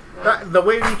were... The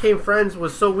way we became friends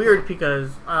was so weird because,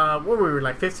 when we were,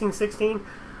 like, 15, 16...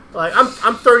 Like,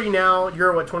 I'm 30 now.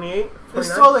 You're, what, 28? This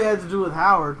totally had to do with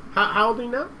Howard. How old are you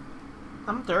now?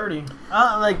 I'm 30.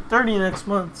 Like 30 next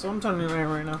month, so I'm 29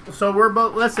 right now. So we're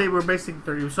both, let's say we're basically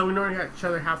 30. So we know each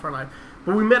other half our life.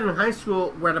 But we met in high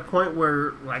school. We're at a point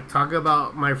where, like, talk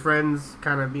about my friends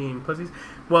kind of being pussies.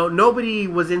 Well, nobody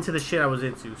was into the shit I was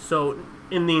into. So,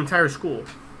 in the entire school.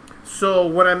 So,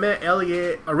 when I met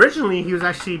Elliot, originally he was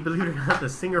actually, believe it or not, the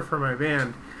singer for my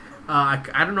band.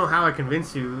 I don't know how I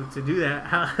convinced you to do that.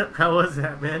 How was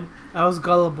that, man? I was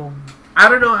gullible. I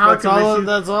don't know how I convinced you.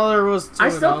 That's all there was to it. I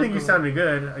still think you sounded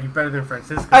good. Are you better than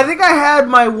Francisco? I think I had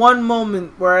my one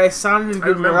moment where I sounded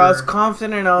good, where I was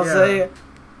confident. I was like,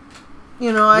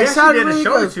 you know, I sounded really good.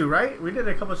 We actually did a show or two, right? We did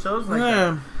a couple shows like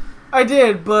that. I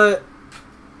did, but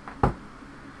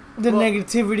the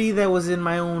negativity that was in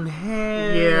my own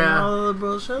head, and all the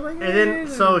bullshit, like, and then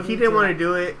so he didn't want to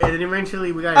do it, and then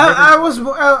eventually we got.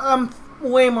 I'm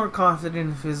way more confident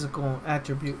in physical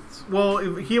attributes. Well,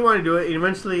 he wanted to do it, and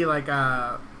eventually, like,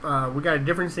 we got a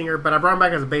different singer, but I brought him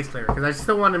back as a bass player because I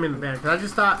still wanted him in the band because I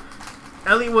just thought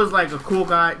Elliot was like a cool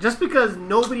guy, just because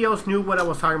nobody else knew what I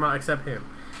was talking about except him.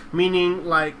 Meaning,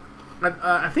 like,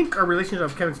 I think our relationship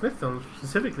of Kevin Smith films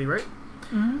specifically, right?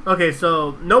 Mm-hmm. Okay,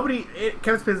 so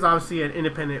Kevin Smith is obviously an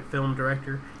independent film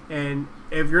director, and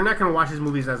if you're not gonna watch his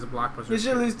movies as a blockbuster, you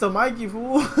should lose to Mikey,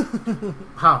 fool.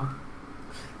 How?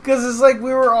 Because it's like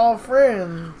we were all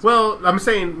friends. Well, I'm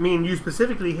saying me and you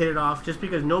specifically hit it off just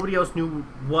because nobody else knew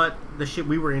what the shit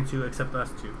we were into except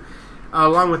us two.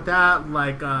 Along with that,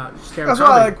 like, that's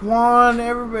why, like, Juan,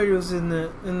 everybody was in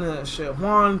the shit.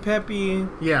 Juan, Pepe.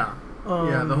 Yeah.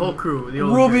 The whole crew. The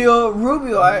old Rubio.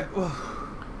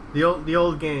 The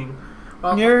old gang. You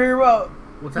ever hear about?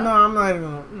 What's that? No, I'm not even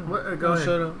gonna. Go ahead.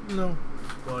 Shut up. No.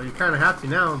 Well, you kind of have to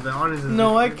now. The audience is...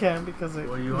 No, I can't because...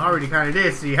 Well, you already kind of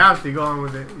did, so you have to go on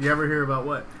with it. You ever hear about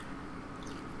what?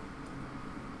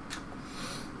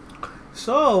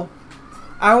 So,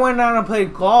 I went out and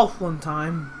played golf one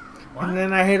time. What? And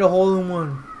then I hit a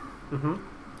hole-in-one. Mm-hmm.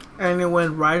 And it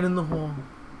went right in the hole.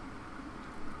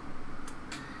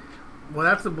 Well,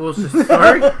 that's a bullshit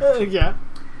story. Yeah.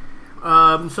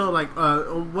 So, like,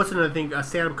 what's another thing?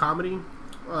 Stand-up comedy?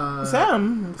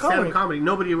 Stand-up comedy.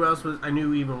 Nobody else I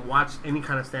knew even watched any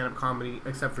kind of stand-up comedy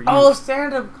except for you. Oh,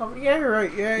 stand-up comedy. Yeah, you're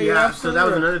right. Yeah. So that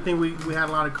was another thing we had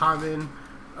a lot of common.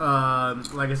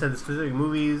 Like I said, the specific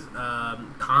movies,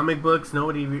 comic books.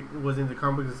 Nobody was into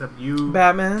comic books except you.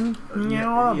 Batman.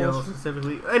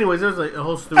 Specifically. Anyways, there's like a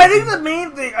whole story. I think the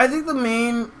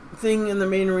main thing and the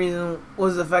main reason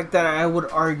was the fact that I would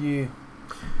argue.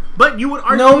 But you would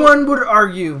argue. No one would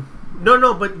argue.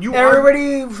 No, but you.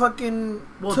 Everybody fucking.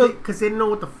 Well, because they didn't know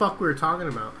what the fuck we were talking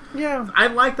about. Yeah. I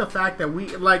like the fact that we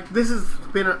this has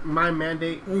been my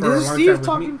mandate for a This is long Steve time.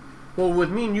 talking.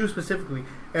 With me and you specifically,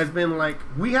 has been like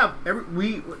we have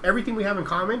everything we have in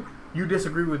common. You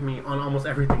disagree with me on almost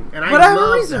everything, and but I have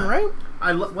a reason, right?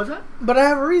 What's that? But I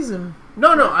have a reason.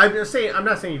 No. I'm not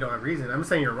saying you don't have a reason. I'm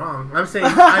saying you're wrong. I'm saying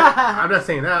I'm not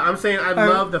saying that. I'm saying I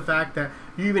love the fact that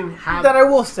you even have that I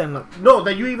will stand up. No,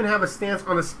 that you even have a stance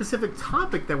on a specific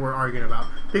topic that we're arguing about,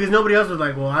 because nobody else was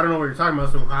like, well, I don't know what you're talking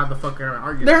about, so how the fuck are I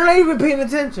arguing? They're not even paying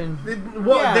attention.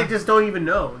 They just don't even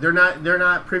know. They're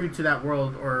not privy to that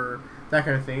world or that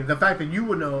kind of thing. The fact that you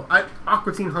would know,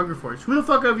 Aqua Teen Hunger Force. Who the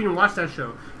fuck have even watched that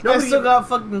show? Nobody. I still got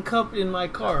fucking Cup in my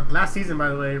car. Last season, by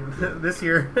the way, this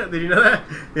year. Did you know that?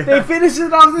 Yeah. They finished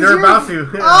it off this year? They're about to.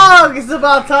 Yeah. Oh, it's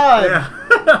about time. Yeah.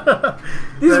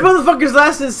 These motherfuckers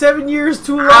lasted 7 years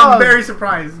too long. I'm very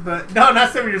surprised, but no,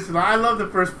 not 7 years too long. I love the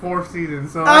first 4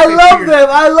 seasons. So I love them.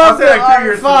 I love them. Like 3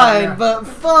 years fine, long, yeah. But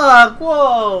fuck,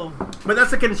 whoa. But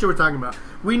that's the kind of shit we're talking about.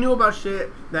 We knew about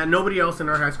shit that nobody else in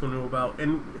our high school knew about,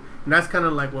 and that's kind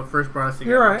of like what first brought us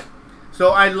together. You're right.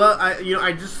 So I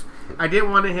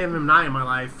didn't want to have him not in my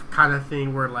life, kind of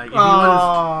thing. Where like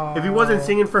if he wasn't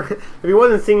singing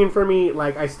for me,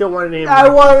 like I still wanted him. I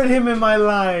wanted him in my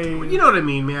life. You know what I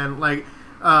mean, man? Like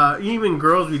even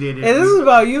girls we dated. Hey, this is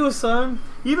about you, son.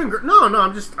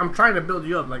 I'm trying to build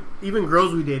you up. Like even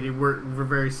girls we dated were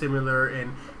very similar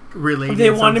and related. They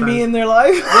wanted me in their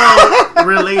life. Well,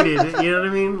 related. You know what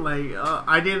I mean? Like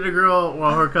I dated a girl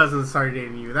while her cousins started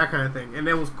dating you. That kind of thing, and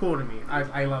it was cool to me.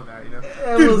 I love that. You know,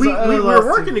 dude, we were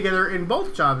working together in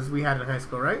both jobs we had in high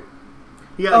school, right?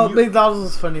 Yeah. McDonald's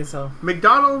was funny as hell.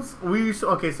 McDonald's, we used to,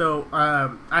 okay. So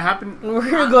I happened. We're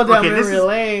gonna go down memory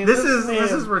lane. This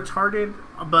is retarded.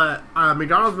 But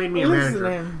McDonald's made me a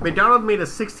manager. McDonald's made a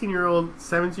 16-year-old,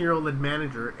 17-year-old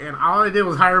manager, and all I did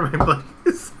was hire my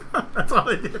buddies. That's all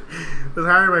I did. Was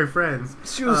hire my friends.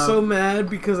 She was so mad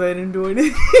because I didn't do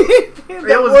anything.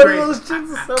 It was one great. of those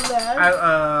chicks is so mad.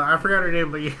 I forgot her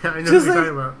name, but yeah, I know what you're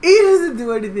talking about. He doesn't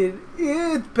do anything.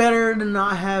 It's better to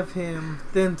not have him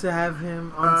than to have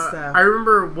him on staff. I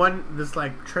remember this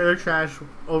like trailer trash,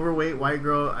 overweight white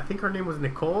girl. I think her name was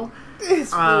Nicole.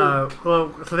 So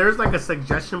there's like a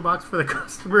suggestion box for the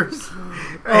customers.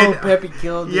 And, Peppy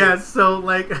killed it. Yeah, so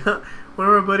like one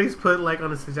of our buddies put like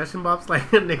on a suggestion box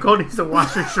like Nicole needs to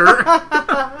wash her shirt.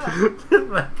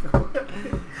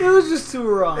 It was just too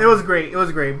wrong. It was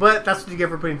great. But that's what you get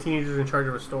for putting teenagers in charge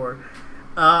of a store.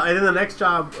 And then the next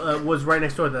job was right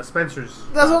next door, the Spencer's.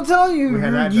 That's what I'm telling you.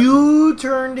 You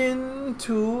turned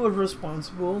into a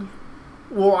responsible.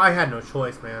 Well, I had no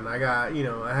choice, man. I got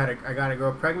a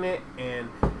girl pregnant, and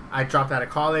I dropped out of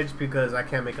college because I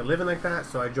can't make a living like that.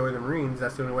 So I joined the Marines.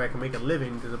 That's the only way I can make a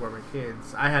living to support my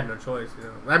kids. I had no choice, you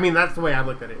know. I mean, that's the way I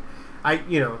looked at it.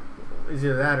 It's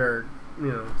either that or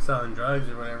selling drugs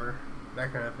or whatever,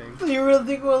 that kind of thing. You really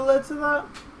think it would have led to that?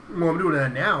 Well, I'm doing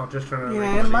that now, just trying to.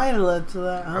 Yeah, it might have led to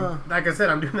that, huh? Like I said,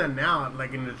 I'm doing that now,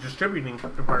 like in the distributing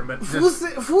department.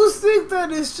 Fools think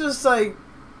that it's just like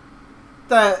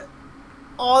that.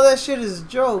 All that shit is a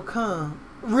joke, huh?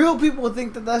 Real people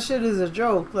think that shit is a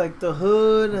joke, like the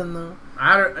hood and the.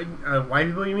 White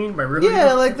people, you mean? By real? Yeah,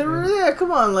 people? like yeah. Come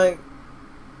on, like.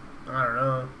 I don't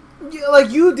know. Yeah,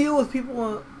 like you deal with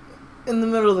people in the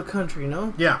middle of the country,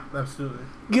 no? Yeah, absolutely.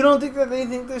 You don't think that they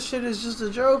think this shit is just a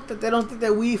joke? That they don't think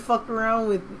that we fuck around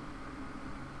with?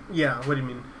 Yeah, what do you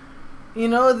mean? You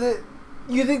know that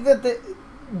you think that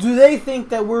do they think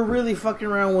that we're really fucking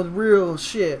around with real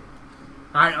shit?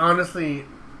 I honestly,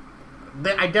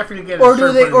 I definitely get it. Or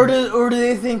do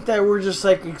they think that we're just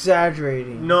like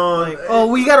exaggerating? No, like,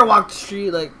 we gotta walk the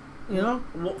street, like, you know.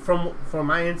 From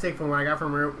my intake, from what I got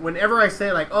from her, whenever I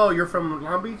say like, oh, you're from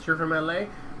Long Beach, you're from LA.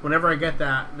 Whenever I get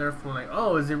that, they're from like,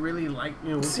 oh, is it really like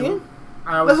See?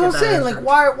 That's what I'm saying. Like,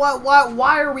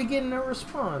 why are we getting a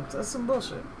response? That's some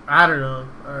bullshit. I don't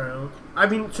know. I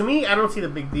mean, to me, I don't see the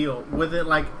big deal with it.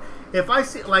 Like, if I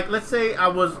see, like, let's say I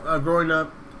was growing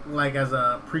up. Like as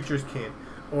a preacher's kid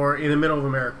or in the middle of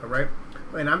America, right?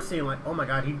 And I'm seeing like, oh my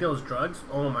god, he deals drugs.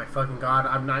 Oh my fucking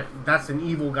god, that's an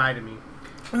evil guy to me.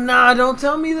 Nah, don't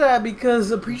tell me that, because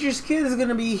the preacher's kid is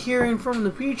gonna be hearing from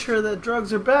the preacher that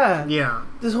drugs are bad. Yeah.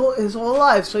 His whole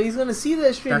life, so he's gonna see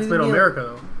that shit. That's middle America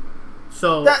though.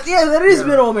 So that is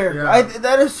middle America. Yeah.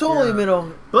 That is totally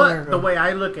middle. But America. the way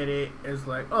I look at it is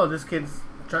like, oh, this kid's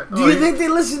Do you think they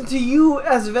listen to you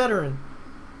as a veteran?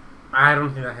 I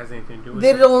don't think that has anything to do with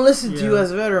it. They don't listen to you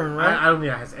as a veteran, right? I don't think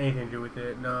that has anything to do with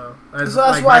it, no. So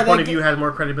that's why my point of view has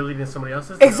more credibility than somebody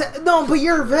else's. No, but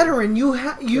you're a veteran. You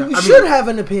should have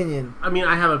an opinion. I mean,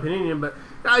 I have an opinion, but...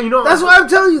 that's why I'm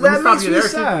telling you. That makes me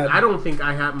sad. I don't think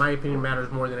my opinion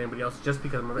matters more than anybody else just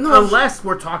because I'm a veteran. Unless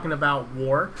we're talking about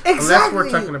war. Exactly. Unless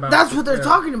we're talking about... That's what they're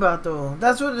talking about, though.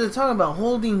 That's what they're talking about.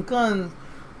 Holding guns,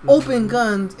 open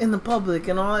guns in the public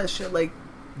and all that shit. Like,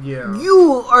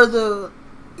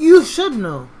 you should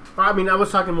know. I mean, I was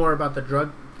talking more about the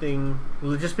drug thing,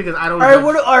 just because I don't. All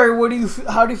right, what do you?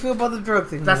 How do you feel about the drug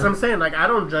thing? That's what I'm saying. Like, I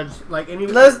don't judge. Like, any.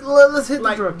 Let's hit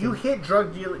the drug. You hit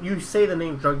drug dealer. You say the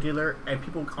name drug dealer, and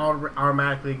people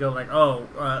automatically go like, "Oh,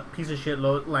 piece of shit,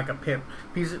 like a pimp,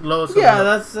 piece of low." Yeah,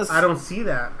 that's. I don't see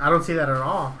that. I don't see that at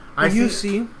all. You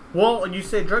see. Well, you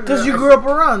say drug because you grew up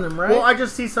around them, right? Well, I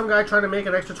just see some guy trying to make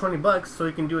an extra $20 so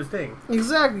he can do his thing.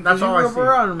 Exactly. That's all I see.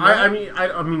 Around them,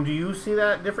 right? I mean, do you see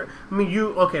that different? I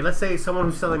mean, let's say someone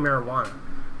who's selling marijuana.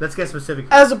 Let's get specific.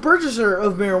 As a purchaser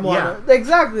of marijuana,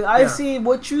 exactly. I see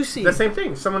what you see. The same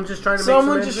thing. Someone just trying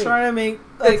to make.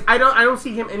 I don't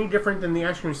see him any different than the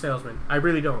ice cream salesman. I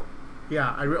really don't.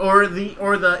 Yeah, or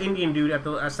the Indian dude at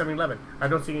 7-Eleven. I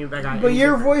don't see that guy. But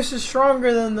your voice is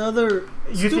stronger than the other.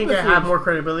 You think I have more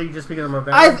credibility just because I'm a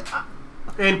veteran?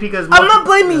 And because I'm not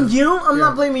blaming you. I'm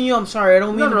not blaming you. I'm sorry. I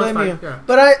don't mean to blame you. Yeah.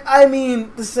 But I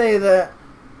mean to say that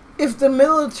if the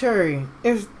military,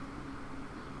 if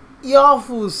y'all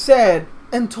fools said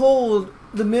and told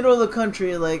the middle of the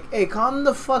country, like, hey, calm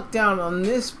the fuck down on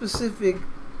this specific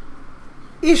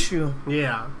issue.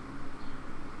 Yeah.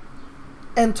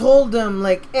 And told them,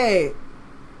 like, hey,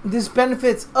 this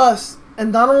benefits us,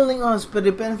 and not only us, but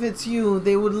it benefits you,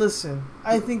 they would listen.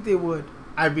 I think they would.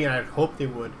 I mean, I'd hope they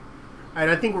would.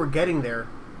 And I think we're getting there.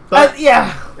 But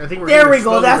I think we're there. We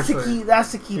go. That's the key.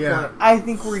 That's the key point. I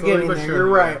think we're getting there. You're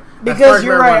right. Because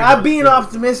you're right. I'm being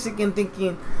optimistic and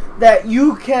thinking that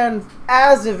you can,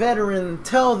 as a veteran,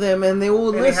 tell them and they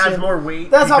will listen. It has more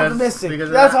weight. That's optimistic.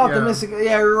 That's optimistic.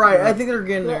 Yeah, you're right. I think they're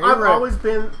getting there. I've always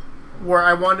been where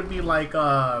I want to be like,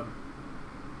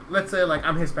 let's say like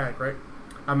I'm Hispanic, right?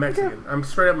 I'm Mexican. Okay. I'm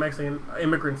straight up Mexican,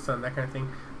 immigrant son, that kind of thing.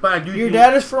 But I do. Your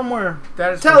dad is from where?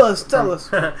 Tell us.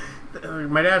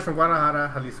 My dad's from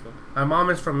Guadalajara, Jalisco. My mom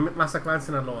is from Mazatlán,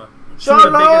 Sinaloa.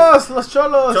 Cholos, los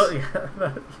cholos.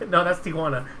 No, that's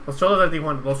Tijuana. Los cholos are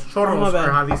Tijuana. Los chorros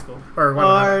are Jalisco. Or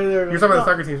Guadalajara. You're talking about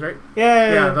the soccer teams, right?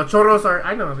 Yeah. The chorros are.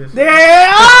 I know this.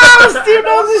 Yeah. Steve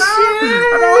knows this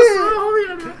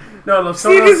shit. No, Los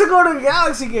Steve needs to go to the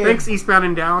Galaxy game. Thanks, Eastbound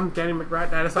and Down, Danny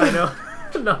McBride. That's all I know.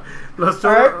 No, Los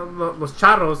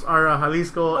charros are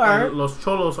Jalisco, and Los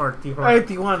cholos are Tijuana.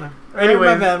 Tijuana.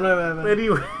 Anyways, my bad.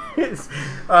 Anyways,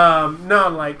 no,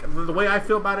 like the way I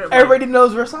feel about it. Everybody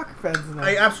knows we're soccer fans now.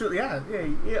 I absolutely, yeah.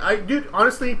 Dude,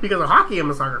 honestly, because of hockey,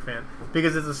 I'm a soccer fan.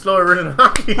 Because it's a slower version of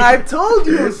hockey. I told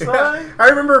you, son. I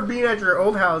remember being at your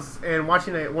old house and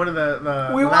watching one of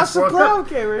the we watched the playoff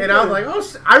game, right? And I was like, oh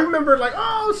shit. I remember like,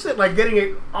 oh shit, like getting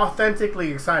it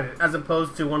authentically excited, as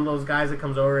opposed to one of those guys that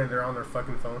comes over and they're on their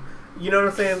fucking phone. You know what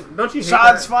I'm saying? Don't you hate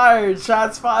Shots fired. Well,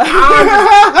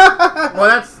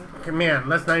 that's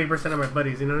 90% of my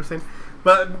buddies. You know what I'm saying?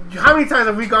 But how many times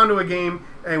have we gone to a game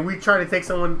and we try to take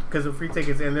someone because of free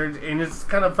tickets and it's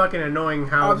kind of fucking annoying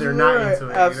how they're not into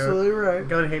it. Absolutely right. I'm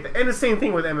gonna hate that. And the same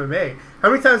thing with MMA. How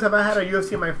many times have I had a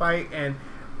UFC in my fight and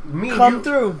me and come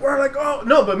through? We're like, oh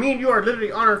no, but me and you are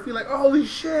literally on our feet, like, holy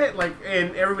shit, like,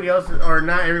 and everybody else, or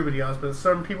not everybody else, but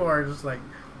some people are just like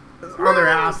on their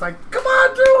ass, like, come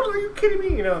on, dude, are you kidding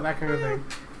me? You know, that kind of thing.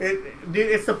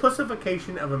 It's the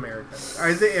pussification of America.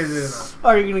 Is it not?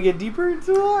 Are you gonna get deeper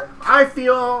into that? I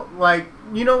feel like,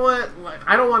 you know what? Like,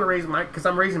 I don't want to raise because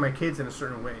I'm raising my kids in a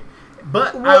certain way.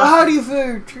 But how do you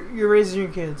feel you're raising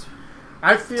your kids?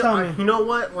 I feel you know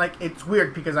what? Like, it's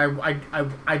weird because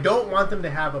I don't want them to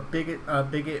have a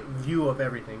bigot view of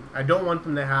everything. I don't want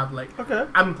them to have like. Okay.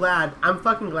 I'm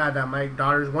fucking glad that my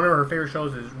daughter's one of her favorite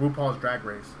shows is RuPaul's Drag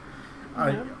Race.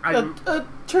 A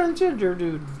transgender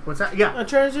dude. What's that? Yeah, a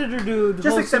transgender dude.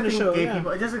 Just accepting gay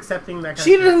people. Just accepting that.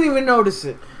 She doesn't even notice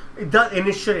it. It does, and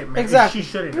it shouldn't. Man. Exactly. She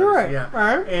shouldn't. You're right. Yeah.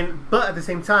 Right. But at the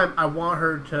same time, I want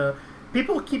her to.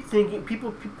 People keep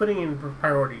putting in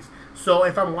priorities. So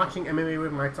if I'm watching MMA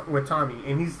with Tommy,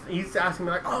 and he's asking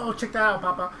me like, "Oh, check that out,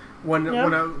 Papa," when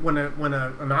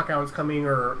a knockout is coming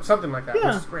or something like that, which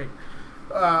is great.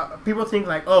 People think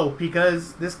like, oh,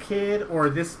 because this kid or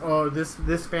this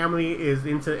family is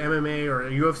into MMA or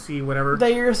UFC, whatever,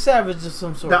 that you're a savage of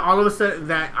some sort. That all of a sudden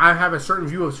that I have a certain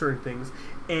view of certain things,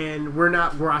 and we're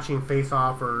not watching Face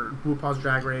Off or RuPaul's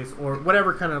Drag Race or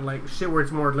whatever kind of like shit where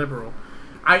it's more liberal.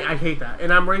 I hate that,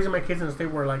 and I'm raising my kids in a state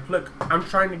where, like, look, I'm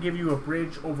trying to give you a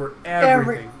bridge over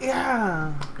everything.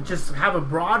 Yeah. Just have a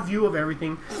broad view of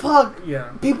everything. Fuck. Yeah.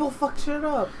 People fuck shit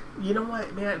up. You know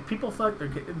what, man? People fuck their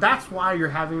kids. That's why you're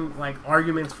having, like,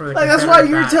 arguments for the. Like, that's why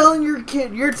you're telling your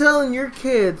kid. You're telling your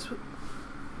kids.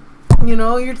 You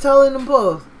know, you're telling them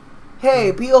both.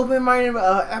 Hey, be open-minded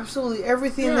about absolutely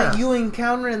everything that you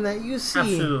encounter and that you see.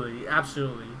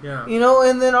 Absolutely, yeah. You know,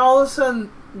 and then all of a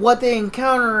sudden, what they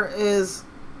encounter is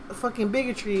fucking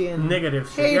bigotry and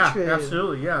negative shit. hatred. Yeah,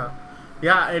 absolutely, yeah.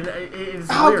 Yeah, and it's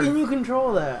How weird. can you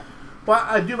control that? Well,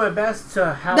 I do my best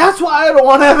to have... That's why I don't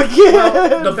want to have a kid.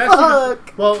 Well, the best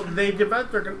Fuck.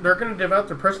 they're going to develop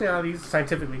their personalities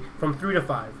scientifically from 3 to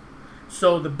 5.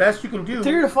 So the best you can do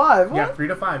 3 to 5. What? Yeah, 3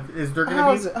 to 5 is they're going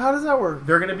to be. How does that work?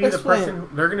 They're going to be Explain. the person.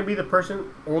 They're going to be the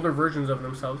person, older versions of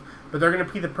themselves, but they're going to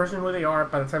be the person who they are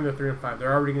by the time they're 3 and 5.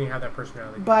 They're already going to have that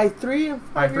personality. By 3 and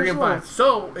 5. By 3 and 5.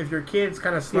 So if your kid's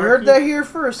kind of snarky, you heard that here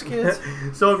first, kids.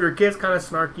 So if your kid's kind of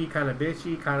snarky, kind of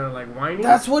bitchy, kind of like whiny,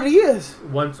 that's what he is.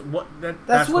 That's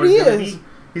what he is.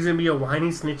 He's gonna be a whiny,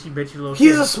 snitchy, bitchy little.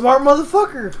 He's kid. a smart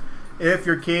motherfucker. If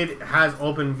your kid has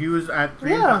open views at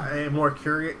 3 and more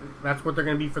curious, that's what they're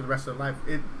going to be for the rest of their life.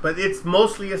 But it's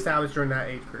mostly established during that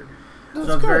age period. That's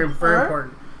so it's good. very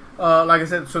important. Like I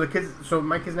said, so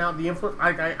my kids now, the influence,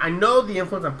 I know the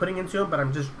influence I'm putting into them, but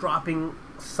I'm just dropping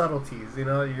subtleties, you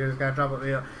know? You just got to drop it,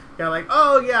 you know? Yeah, like,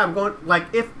 oh, yeah, I'm going, like,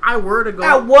 if I were to go.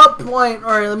 At what point,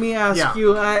 all right, let me ask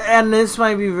you, and this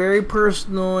might be very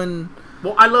personal and.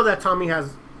 Well, I love that Tommy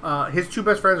has. His 2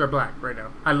 best friends are black right now.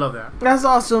 I love that. That's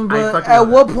awesome, but at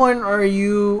what point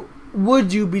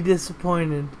would you be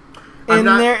disappointed? Okay,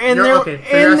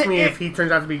 so you're asking me if he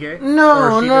turns out to be gay?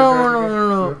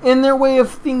 No. In their way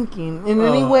of thinking, in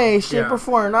any way, shape, or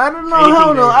form. I don't know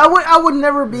how. No, I would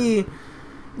never be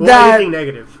that. Anything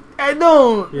negative. I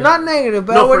don't. Yeah. Not negative,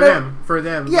 but for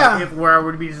them. Yeah. Like, where I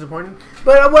would be disappointed.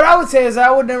 But what I would say is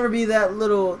I would never be that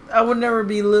little. I would never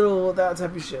be little that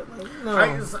type of shit. Like, no.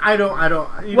 I don't.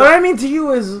 I mean to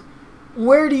you is,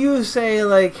 where do you say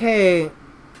like, hey,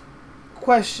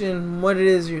 question what it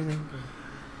is you're thinking?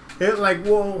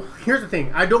 Well, here's the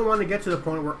thing. I don't want to get to the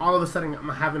point where all of a sudden I'm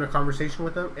having a conversation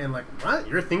with them and like, what?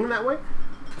 You're thinking that way?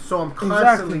 So I'm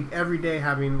constantly every day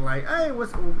having like, hey,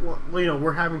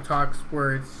 we're having talks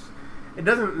where it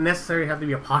doesn't necessarily have to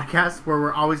be a podcast where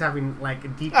we're always having like a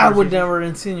deep. I would never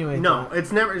insinuate. No, that.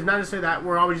 It's not necessarily that.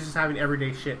 We're always just having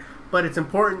everyday shit. But it's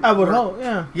important. I would hope,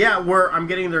 yeah. Yeah, where I'm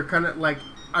getting their kind of like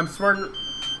I'm smart.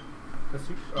 Let's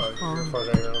see.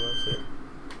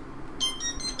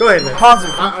 Go ahead, man. Pause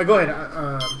it. Go ahead.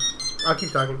 I'll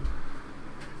keep talking.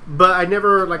 But I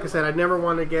never, like I said, I never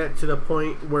want to get to the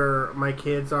point where my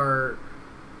kids are.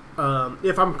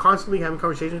 If I'm constantly having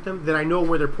conversations with them, then I know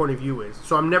where their point of view is.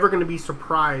 So I'm never going to be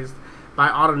surprised by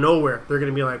out of nowhere. They're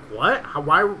going to be like, "What?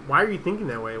 Why are you thinking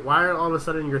that way? Why all of a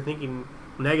sudden you're thinking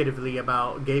negatively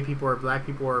about gay people or black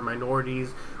people or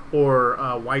minorities or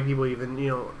white people even? You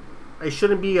know, it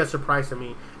shouldn't be a surprise to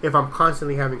me if I'm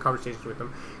constantly having conversations with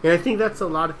them. And I think that's a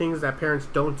lot of things that parents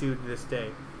don't do to this day.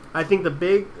 I think the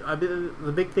big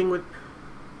thing with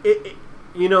it,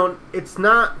 you know, it's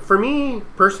not, for me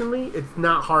personally, it's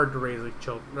not hard to raise a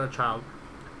child.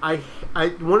 One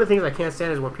of the things I can't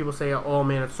stand is when people say, "Oh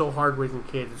man, it's so hard raising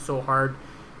kids. It's so hard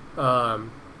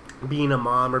being a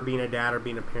mom or being a dad or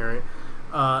being a parent."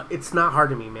 It's not hard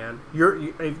to me, man.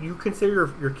 If you consider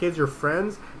your kids your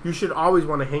friends, you should always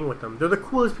want to hang with them. They're the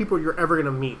coolest people you're ever going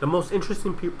to meet. The most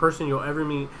interesting person you'll ever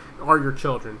meet are your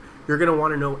children. You're going to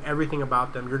want to know everything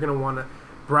about them. You're going to want to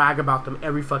brag about them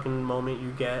every fucking moment you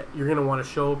get. You're going to want to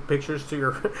show pictures to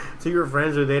your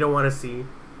friends who they don't want to see.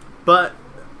 But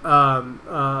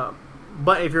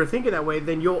if you're thinking that way,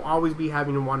 then you'll always be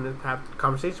wanting to have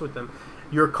conversations with them.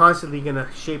 You're constantly going to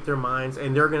shape their minds,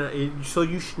 and so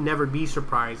you should never be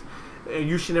surprised.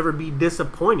 You should never be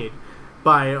disappointed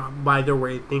by their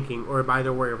way of thinking or by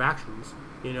their way of actions.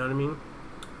 You know what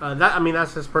I mean?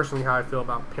 That's just personally how I feel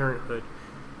about parenthood.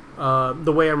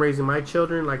 The way I'm raising my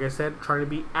children, like I said, trying to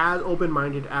be as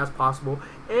open-minded as possible,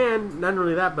 and not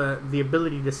only that, but the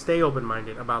ability to stay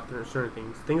open-minded about certain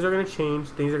things. Things are going to change.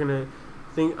 Things are going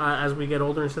to as we get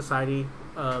older in society.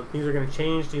 Things are going to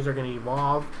change. Things are going to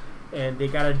evolve. And they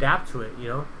gotta adapt to it, you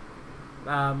know.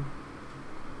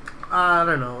 I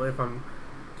don't know if I'm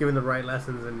giving the right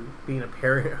lessons and being a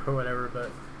parent or whatever,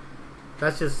 but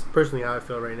that's just personally how I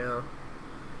feel right now.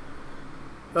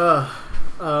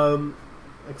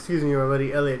 Excuse me, my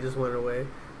buddy Elliot just went away.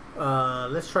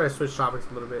 Let's try to switch topics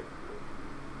a little bit,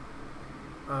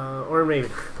 or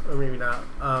maybe not.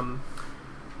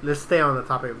 Let's stay on the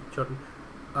topic of children.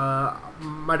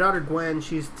 My daughter Gwen,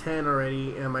 she's 10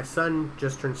 already, and my son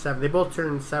just turned 7. They both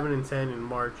turned 7 and 10 in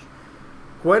March.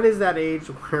 Gwen is that age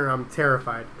where I'm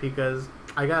terrified because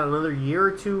I got another year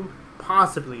or two,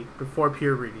 possibly, before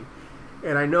puberty.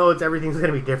 And I know everything's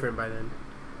going to be different by then.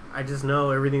 I just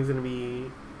know everything's going to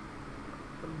be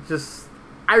just...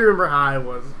 I remember how I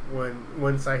was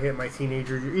once I hit my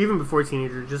teenager, even before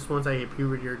teenager, just once I hit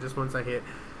puberty or just once I hit,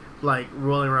 like,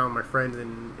 rolling around with my friends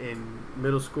in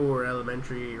middle school or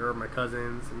elementary or my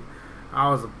cousins. And I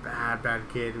was a bad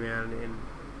kid, man. And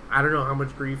I don't know how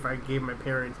much grief I gave my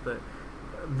parents, but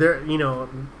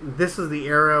this is the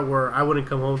era where I wouldn't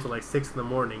come home till like 6 in the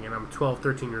morning and I'm 12,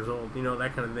 13 years old,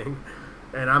 that kind of thing.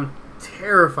 And I'm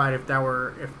terrified if that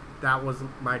was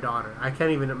my daughter. I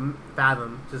can't even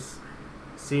fathom just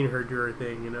seeing her do her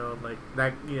thing, like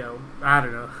that, I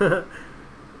don't know.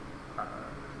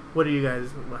 How do you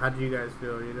guys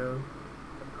feel,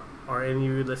 Are any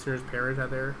of you listeners parents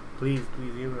out there? Please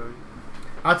email me.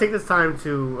 I'll take this time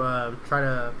to try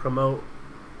to promote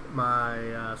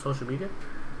my social media.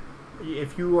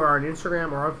 If you are on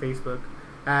Instagram or on Facebook,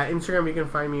 Instagram you can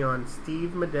find me on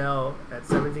Steve Medell at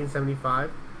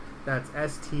 1775. That's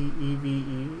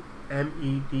STEVEMEDEL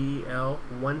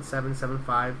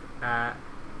 1775 at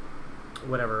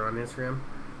whatever on Instagram.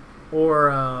 Or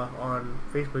on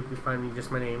Facebook you can find me just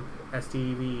my name,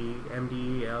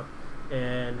 STEVEMDEL,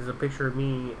 and there's a picture of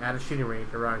me at a shooting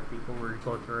range around people we're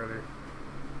going through earlier.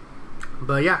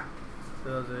 But yeah,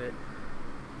 so that's it.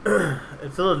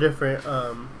 It's a little different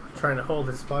trying to hold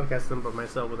this podcast in by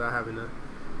myself without having a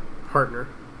partner,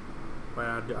 but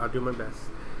I'll do my best.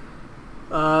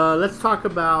 Let's talk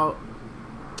about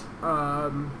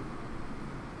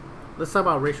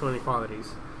racial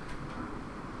inequalities.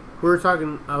 I was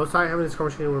having this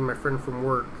conversation with my friend from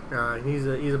work. He's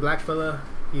a black fella.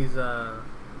 He's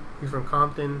from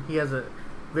Compton. He has a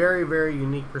very, very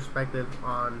unique perspective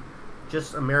on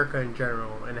just America in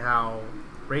general and how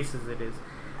racist it is.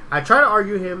 I try to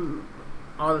argue him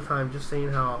all the time, just saying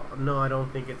how no, I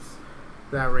don't think it's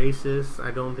that racist.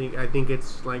 I think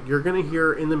it's like you're gonna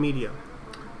hear in the media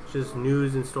just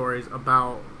news and stories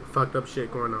about fucked up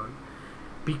shit going on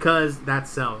because that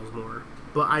sells more.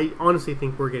 But I honestly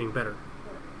think we're getting better.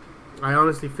 I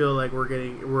honestly feel like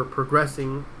we're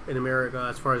progressing in America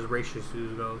as far as race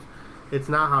issues goes. It's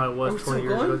not how it was 20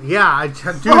 years ago. Yeah, dude,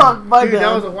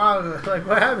 that was a while ago. Like,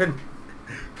 what happened?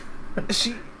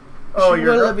 She wouldn't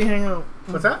let me hang out.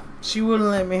 What's that? She wouldn't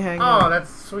let me hang out. Oh, that's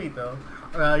sweet, though.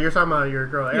 You're talking about your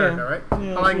girl, Erica, right?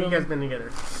 Yeah, how long have you guys been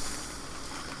together?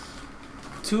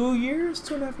 2 years?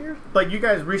 2.5 years? But you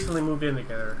guys recently moved in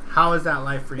together. How is that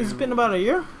life for you? It's been about a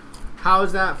year. How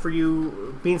is that for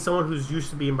you, being someone who's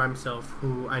used to being by himself?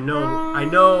 Who I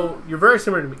know you're very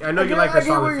similar to me. I know you like your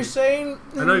solitude. I get what you're saying.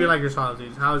 I know you like your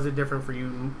solitude. How is it different for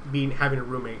you having a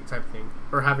roommate type thing,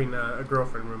 or having a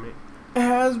girlfriend roommate? It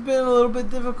has been a little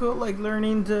bit difficult, like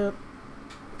learning to,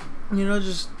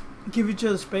 just give each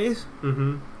other space.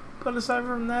 Mm-hmm. But aside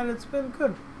from that, it's been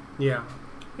good. Yeah.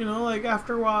 Like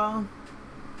after a while,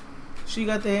 she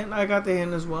got the hint, I got the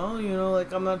hint as well.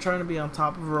 Like I'm not trying to be on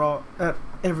top of her all at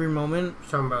every moment. You're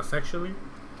talking about sexually?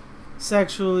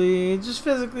 Sexually, just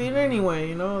physically, in any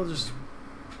way, just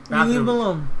you leave them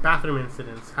alone. Bathroom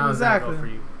incidents. How does that go for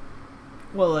you?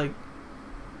 Well, like,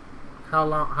 how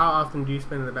often do you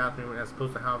spend in the bathroom as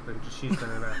opposed to how often does she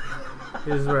spend in the bathroom?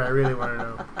 This is what I really want to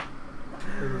know.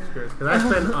 Because I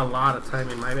spend a lot of time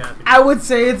in my bathroom. I would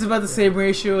say it's about the same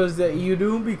ratio as that you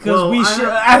do because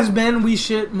as men we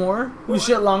shit more, we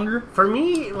shit longer. For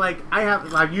me, like I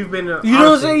have, like you've been. You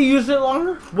don't say you shit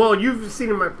longer. Well, you've seen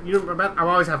in my, I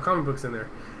always have comic books in there.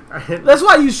 That's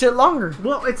why you shit longer.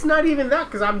 Well, it's not even that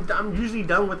because I'm usually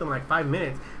done within like 5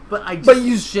 minutes. But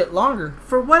you shit longer.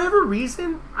 For whatever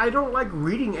reason, I don't like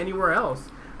reading anywhere else.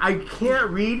 I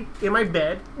can't read in my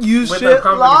bed. You shit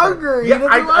longer. Yeah,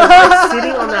 I'm like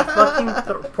sitting on that fucking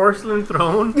porcelain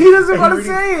throne. He doesn't want to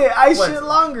say it. I shit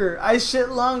longer. I shit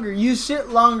longer. You shit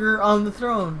longer on the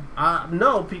throne.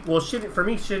 No. Well, shitting for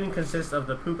me, shitting consists of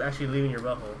the poop actually leaving your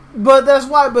butthole. But that's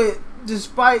why. But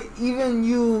despite even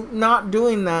you not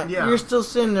doing that, you're still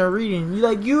sitting there reading.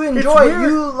 You enjoy it.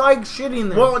 You like shitting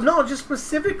there. Well, no, just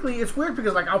specifically, it's weird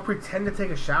because like I'll pretend to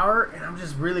take a shower and I'm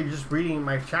just really just reading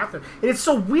my chapter, and it's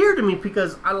so weird to me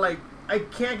because I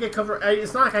can't get comfortable.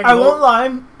 It's not like I won't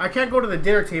lie. I can't go to the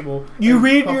dinner table. You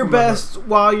read your best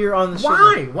while you're on the shit.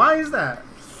 Why? Why is that?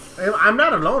 I'm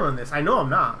not alone on this. I know I'm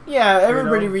not. Yeah,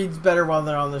 everybody reads better while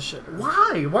they're on the shit.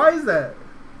 Why? Why is that?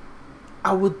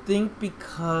 I would think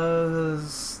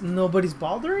because nobody's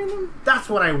bothering them. That's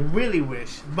what I really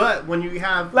wish. But when you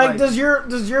have does your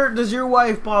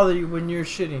wife bother you when you're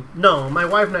shitting? No, my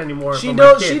wife not anymore. She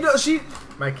knows.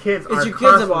 My kids It's are your kids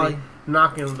that constantly bother you.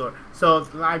 knocking on the door. So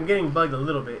I'm getting bugged a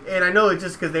little bit. And I know it's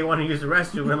just because they want to use the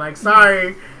restroom. And like,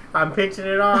 sorry, I'm pinching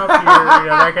it off here.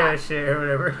 That kind of shit or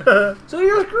whatever. So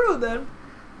you're screwed then.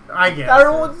 I guess. I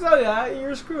don't know what to tell you.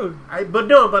 You're screwed.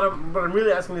 But I'm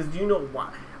really asking is, do you know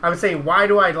why? I'm saying, why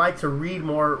do I like to read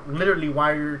more literally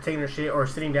while you're taking a shit or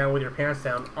sitting down with your pants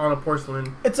down on a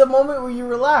porcelain? It's a moment where you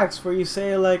relax, where you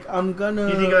say, like, I'm gonna...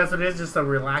 You think that's what it is? Just a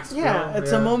relaxed Yeah, feel?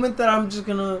 it's a moment that I'm just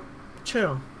gonna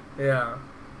chill. Yeah.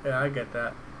 Yeah, I get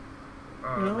that.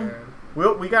 Oh, You know?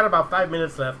 man. We got about 5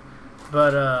 minutes left,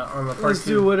 but on the part Let's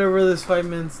two, do whatever this 5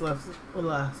 minutes left will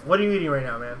last. what are you eating right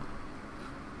now, man?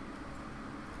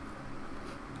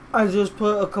 I just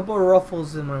put a couple of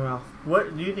Ruffles in my mouth.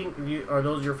 What do you think? Are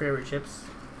those your favorite chips?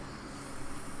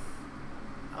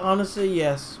 Honestly,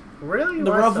 yes. Really?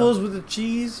 The Why Ruffles so? with the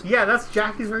cheese. Yeah, that's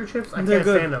Jackie's favorite chips. I They're can't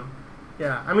good. stand them.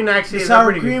 Yeah, I mean, actually, The they're sour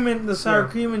pretty cream good. and the sour Yeah.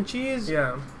 cream and cheese.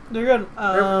 Yeah, They're good.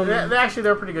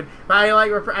 they're pretty good. But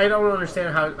I don't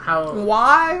understand how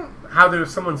Why? they're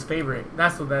someone's favorite.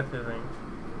 That's the thing.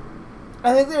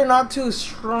 I think they're not too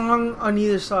strong on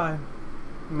either side.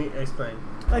 Explain.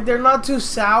 Like, they're not too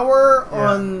sour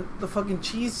Yeah. on the fucking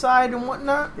cheese side and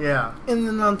whatnot. Yeah. And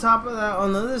then on top of that,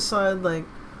 on the other side, like,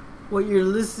 what you're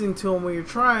listening to and what you're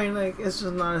trying, like, it's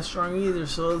just not as strong either.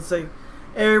 So it's like,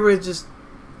 everybody's just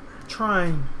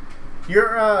trying.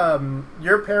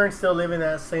 Your parents still live in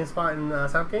that same spot in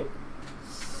Southgate?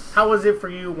 How was it for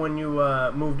you when you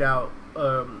moved out?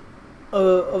 Of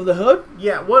the hood?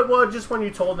 Yeah, what just when you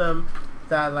told them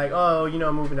that, like, oh,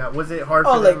 I'm moving out, was it hard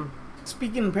for Oh, like, them?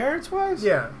 speaking parents-wise?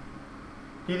 Yeah.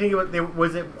 Do you think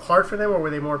was it hard for them, or were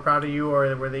they more proud of you,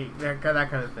 or were they that kind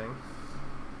of thing?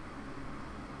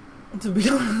 To be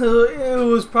honest, it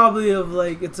was probably of,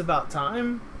 like, it's about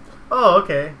time. Oh,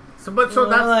 okay. So Like,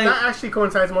 that actually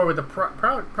coincides more with the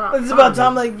proud. It's about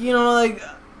time, like, like,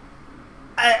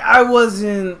 I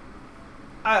wasn't,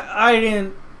 I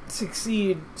didn't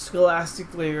succeed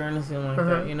scholastically or anything like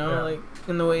that, Yeah. like,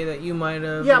 in the way that you might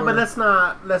have. Yeah, or, but let's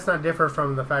not differ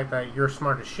from the fact that you're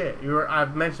smart as shit.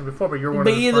 I've mentioned before, but you're one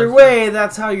But of the either smartest way,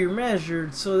 that's how you're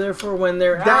measured. So therefore, when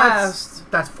they're asked,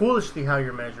 that's foolishly how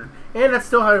you're measured, and that's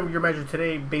still how you're measured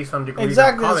today based on degrees.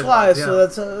 exactly, that's why. Yeah.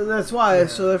 So that's why. Yeah.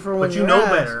 So therefore, when but you you're know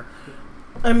asked, better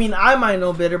I mean, I might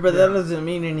know better, but that Yeah. doesn't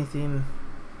mean anything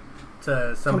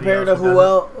to somebody compared to else who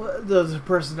else. There's a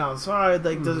person outside.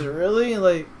 Like, does it really?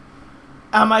 Like,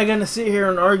 am I gonna sit here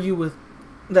and argue with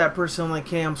that person? Like,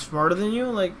 hey, I'm smarter than you.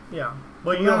 Like, Yeah.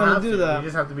 Well, I'm you not don't gonna have do to. that. You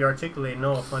just have to be articulate and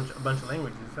know a bunch of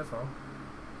languages. That's all.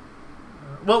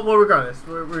 Well, regardless,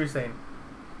 what were you saying?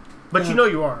 But Yeah.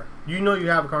 you are. You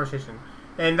have a conversation,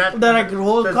 and that I could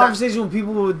hold a does that- conversation with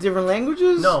people with different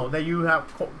languages. No, that you have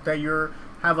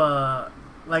have a,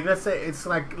 like, let's say it's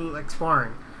like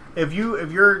sparring. If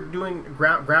you're doing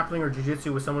grappling or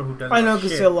jiu-jitsu with someone who doesn't I know, shit,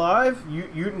 because they're alive.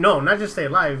 you no, not just stay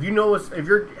alive. If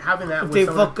you're having that If with they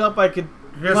someone, fuck up, I could.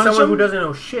 there's punch someone who them? doesn't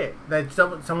know shit, that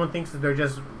someone thinks that they're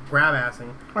just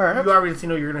grab-assing. All right. You obviously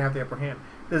know you're gonna have the upper hand.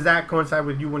 Does that coincide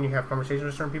with you when you have conversations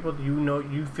with certain people? Do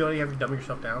you feel you have to dumb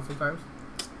yourself down sometimes?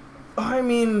 I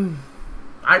mean,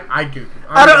 I do.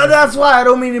 I don't. That's why I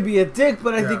don't mean to be a dick,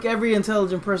 but I Yeah. think every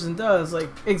intelligent person does. Like,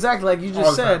 exactly like you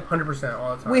just said. 100%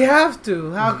 all the time. We have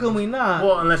to. How can we not?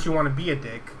 Well, unless you want to be a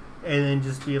dick and then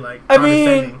just be like I mean,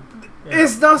 condescending. Yeah.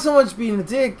 it's not so much being a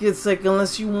dick. It's like,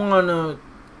 unless you want to,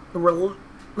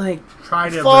 Try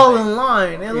to fall in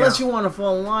line. Unless Yeah. you want to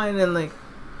fall in line and like.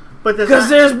 But Because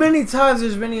there's many times,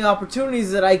 there's many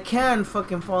opportunities that I can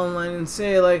fucking fall in line and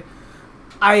say, like,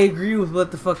 I agree with what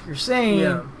the fuck you're saying.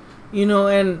 Yeah.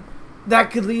 And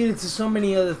that could lead to so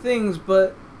many other things,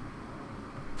 but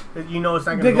it's not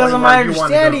going to because go of my anywhere you wanna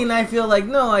go. understanding, I feel like,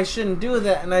 no, I shouldn't do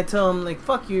that, and I tell them, like,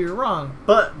 fuck you, you're wrong.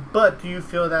 But do you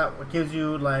feel that gives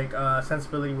you like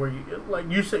sensibility where you,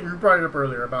 like you said, you brought it up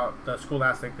earlier about the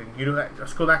scholastic thing. You do have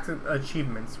scholastic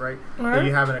achievements, right? That Alright.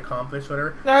 you haven't accomplished,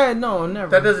 whatever. No, never.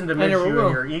 That doesn't I diminish never you will.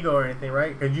 and your ego or anything,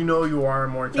 right? Because you are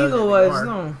more intelligent. Ego-wise,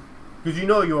 no. Because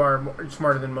you are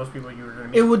smarter than most people you were going to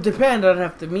meet. It would depend. I'd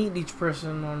have to meet each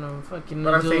person on a fucking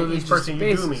But I'm saying each individual person you do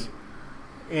basis.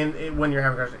 meet, when you're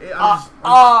having a conversation.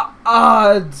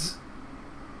 Odds.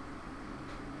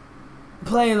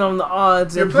 Playing on the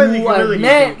odds You're and playing the who I humility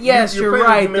met. thing. Yes, You're you're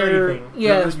playing the right. humility They're, thing.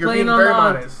 yes, You're playing being on very the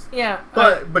odds. modest. Yeah,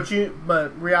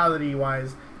 But reality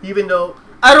wise, even though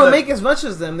I don't make as much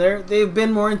as them. They've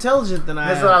been more intelligent than I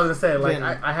that's have. what I was gonna say. Like been.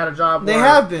 I had a job. They where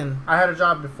have been. I had a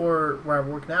job before where I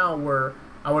work now, where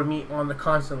I would meet on the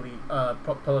constantly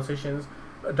politicians,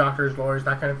 doctors, lawyers,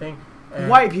 that kind of thing. And,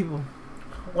 White people.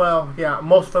 Well, yeah,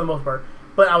 for the most part.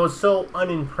 But I was so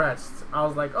unimpressed. I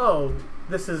was like, oh,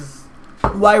 this is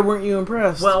Why weren't you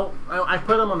impressed? Well, I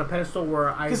put them on a pedestal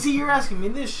where I... Because see, you're asking me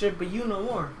this shit, but you know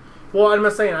more. Well, I'm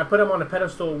not saying, I put them on a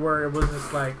pedestal where it was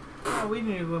just like... Oh, we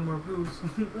need to go more booze.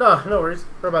 No worries.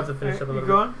 We're about to finish up a little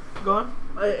bit. Go on.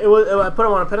 I put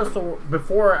them on a pedestal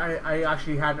before I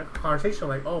actually had a conversation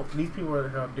like, oh, these people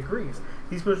have degrees.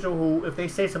 These people who, if they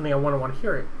say something, I want to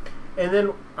hear it. And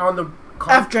then on the...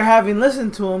 After having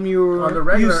listened to them, you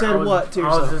said what to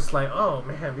yourself? I was just like, oh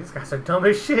man, these guys are dumb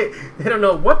as shit. They don't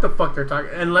know what the fuck they're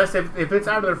talking. Unless if it's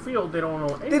out of their field, they don't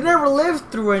know anything. They never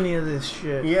lived through any of this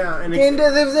shit. Yeah, and they've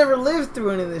never lived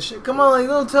through any of this shit. Come on, like,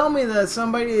 don't tell me that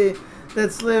somebody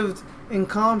that's lived in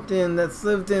Compton, that's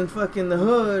lived in fucking the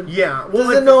hood,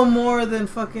 doesn't know more than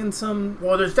fucking some...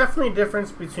 Well, there's definitely a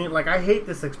difference between, like, I hate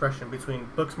this expression between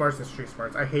book smarts and street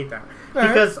smarts. I hate that.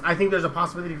 Because I think there's a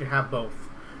possibility to have both.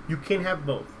 You can have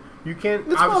both. You can.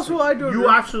 It's possible. I do. You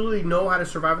absolutely know how to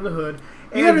survive in the hood.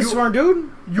 And you're a smart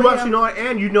dude. You actually know it,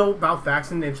 and you know about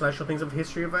facts and intellectual things of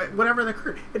history of whatever the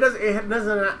current. It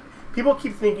doesn't. People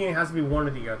keep thinking it has to be one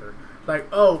or the other. Like,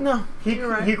 oh, no, he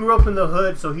grew up in the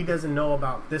hood, so he doesn't know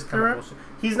about this kind of bullshit.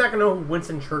 He's not gonna know who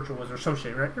Winston Churchill was or some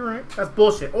shit, right? You're right. That's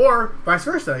bullshit. Or vice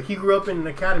versa. He grew up in an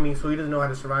academy, so he doesn't know how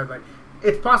to survive. Like,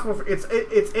 it's possible. It's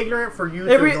ignorant for you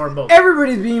to ignore both.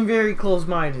 Everybody's being very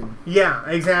close-minded. Yeah,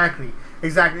 exactly,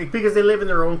 because they live in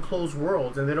their own closed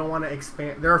worlds and they don't want to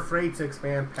expand. They're afraid to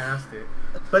expand past it.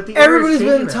 But everybody's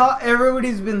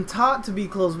been taught to be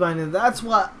closed-minded. That's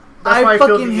why I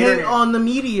fucking hate on the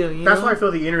media. That's why I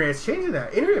feel the internet is changing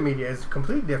that. Internet media is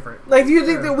completely different. Like, do you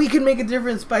think that we can make a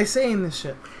difference by saying this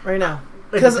shit right now?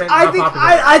 Because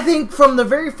I think from the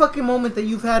very fucking moment that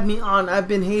you've had me on, I've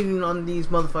been hating on these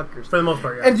motherfuckers. For the most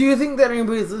part, yeah. And do you think that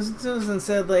anybody's listened to us and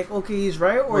said, like, okay, he's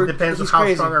right, or it depends on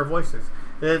how strong our voice is.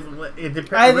 It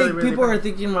depends. I think people are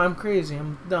thinking I'm crazy.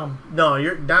 I'm dumb. No,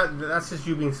 that's just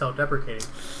you being self-deprecating.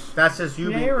 That's just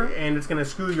you and it's gonna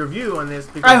screw your view on this.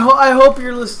 I hope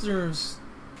your listeners.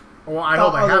 Well, I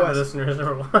hope I have listeners,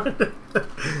 number one.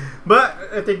 But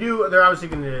if they do, they're obviously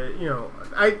gonna,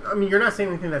 I mean, you're not saying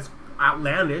anything that's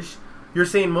outlandish. You're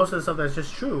saying most of the stuff that's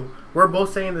just true. We're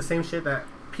both saying the same shit that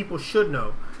people should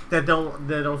know they're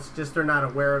not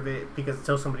aware of it because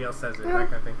until somebody else says it, that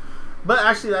kind of thing. But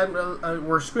actually,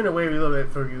 we're screwing away a little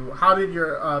bit for you. How did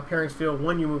your parents feel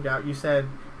when you moved out? You said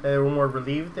they were more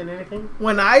relieved than anything.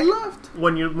 When I left?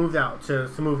 When you moved out to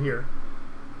move here.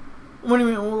 What do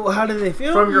you mean? How did they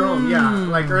feel? From your home, yeah.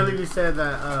 Like earlier, you said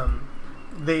that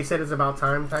they said it's about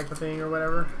time type of thing or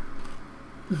whatever.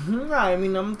 Yeah, I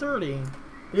mean, I'm 30.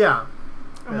 Yeah.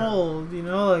 I'm old,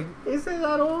 like... Is it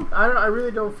that old? I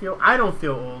really don't feel... I don't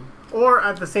feel old. Or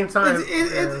at the same time...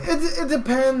 It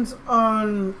depends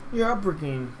on your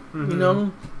upbringing,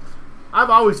 I've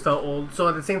always felt old, so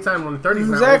at the same time, when 30's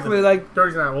exactly, not old...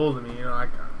 30's not old to me,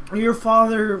 Your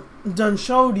father done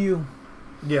showed you...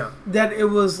 Yeah. That it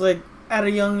was, like, at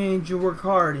a young age, you work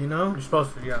hard, You're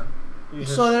supposed to, yeah.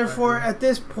 So therefore, at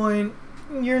this point...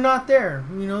 You're not there,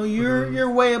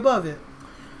 You're way above it,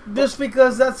 just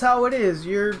because that's how it is.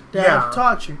 Your dad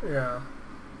taught you.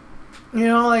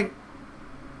 Yeah. Like,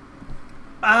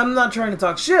 I'm not trying to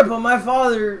talk shit, but my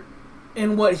father,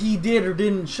 in what he did or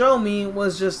didn't show me,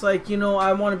 was just like,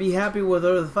 I want to be happy with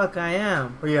who the fuck I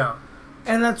am. Yeah.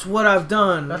 And that's what I've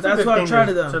done. That's what I've tried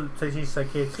to do. To teach the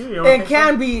kid too. It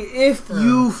can be if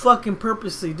you fucking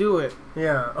purposely do it.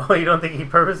 Yeah. Oh, you don't think he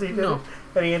purposely did it?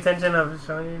 Any intention of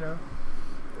showing you?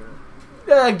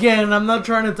 Again, I'm not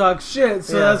trying to talk shit,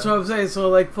 so that's what I'm saying. So,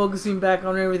 like, focusing back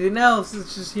on everything else,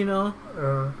 it's just, it's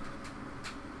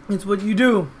what you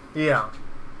do. Yeah.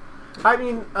 I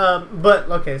mean, but,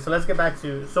 okay, so let's get back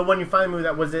to, so when you finally moved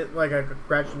out, was it, like, a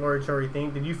congratulatory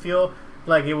thing? Did you feel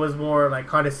like it was more, like,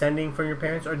 condescending from your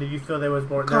parents, or did you feel there was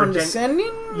more...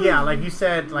 Condescending? Yeah, like you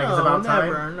said, like, it's about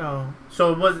time. No.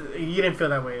 So, you didn't feel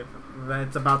that way? That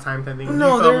it's about time type thing.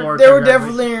 No, they were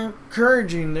definitely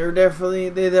encouraging. They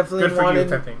definitely good for wanted you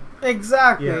type thing.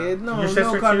 Exactly. Yeah. No, your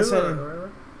sister no condescending.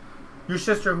 Too, your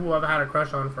sister, who I've had a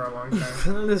crush on for a long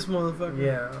time. This motherfucker.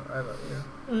 Yeah, I love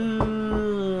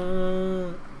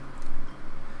you.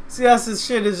 See, that's the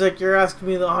shit. Is like you're asking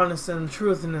me the honest and the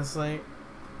truth, and it's like,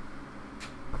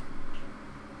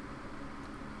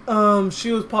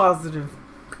 she was positive.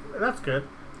 That's good.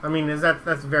 I mean,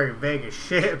 that's very vague as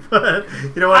shit, but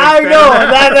you don't want to I know.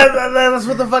 That's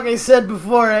what the fuck I said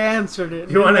before I answered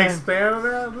it. You want to expand on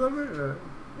that a little bit?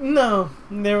 No,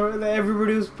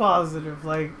 everybody was positive.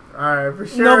 Like, all right, for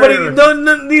sure.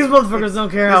 These motherfuckers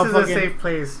don't care how fucking... This is a safe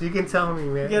place. You can tell me,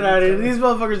 man. Get out of here. These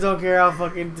motherfuckers don't care how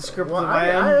fucking descriptive I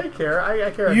am. I care.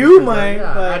 I care. You might.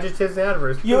 Yeah, I just hit the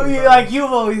adverse.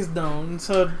 You've always known,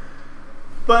 so...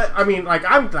 But I mean, like,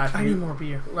 I'm glad for I you. need more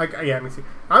beer. Like, yeah, let me see.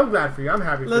 I'm glad for you. I'm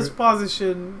happy for Let's you. pause this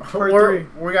shit in part 3.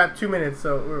 We got 2 minutes,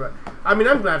 so we're. I mean,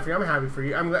 I'm glad for you. I'm happy for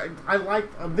you. I'm glad. I like.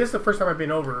 This is the first time I've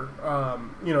been over.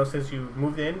 You know, since you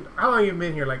moved in. How long you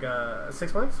been here? Like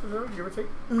 6 months or so, give or take.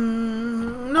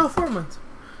 No, 4 months.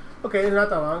 Okay, not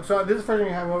that long. So this is the first time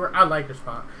you have over. I like your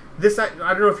spot. This I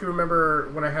don't know if you remember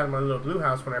when I had my little blue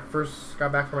house when I first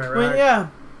got back from Iraq. Well, yeah.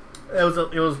 It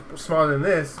was smaller than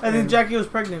this. I think Jackie was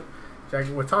pregnant.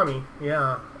 Jackie with Tommy,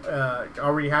 yeah.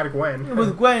 Already had a Gwen.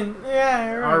 With Gwen,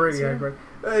 yeah. Right, Already had Gwen.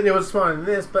 And it was smaller than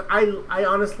this, but I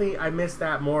honestly I miss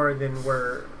that more than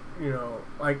where, you know,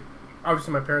 like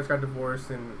obviously my parents got divorced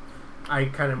and I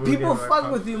kind of moved. People fuck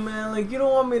with you, man. Like you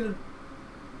don't want me to.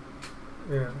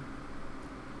 Yeah.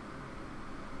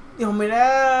 You want me to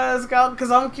ask out?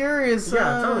 Because I'm curious.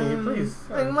 Yeah, tell me, please.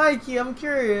 Like Mikey, I'm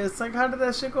curious. Like how did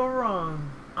that shit go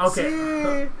wrong?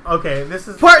 Okay. See? Okay, this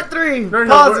is part 3. No,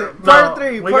 Pause it. Part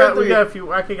 3. We Part 3. We got a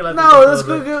few. I can let this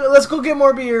No, go. let's go get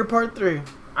more beer. Part 3.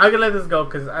 I can let this go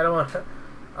because I don't want to.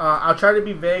 I'll try to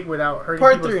be vague without hurting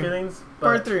Part people's 3. feelings.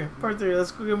 Part 3. Part 3.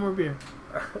 Let's go get more beer.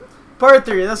 Part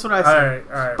 3. That's what I said.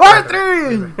 All right. Part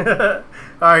 3. All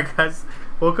right, guys.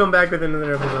 We'll come back with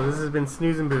another episode. This has been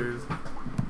Snooze and Booze.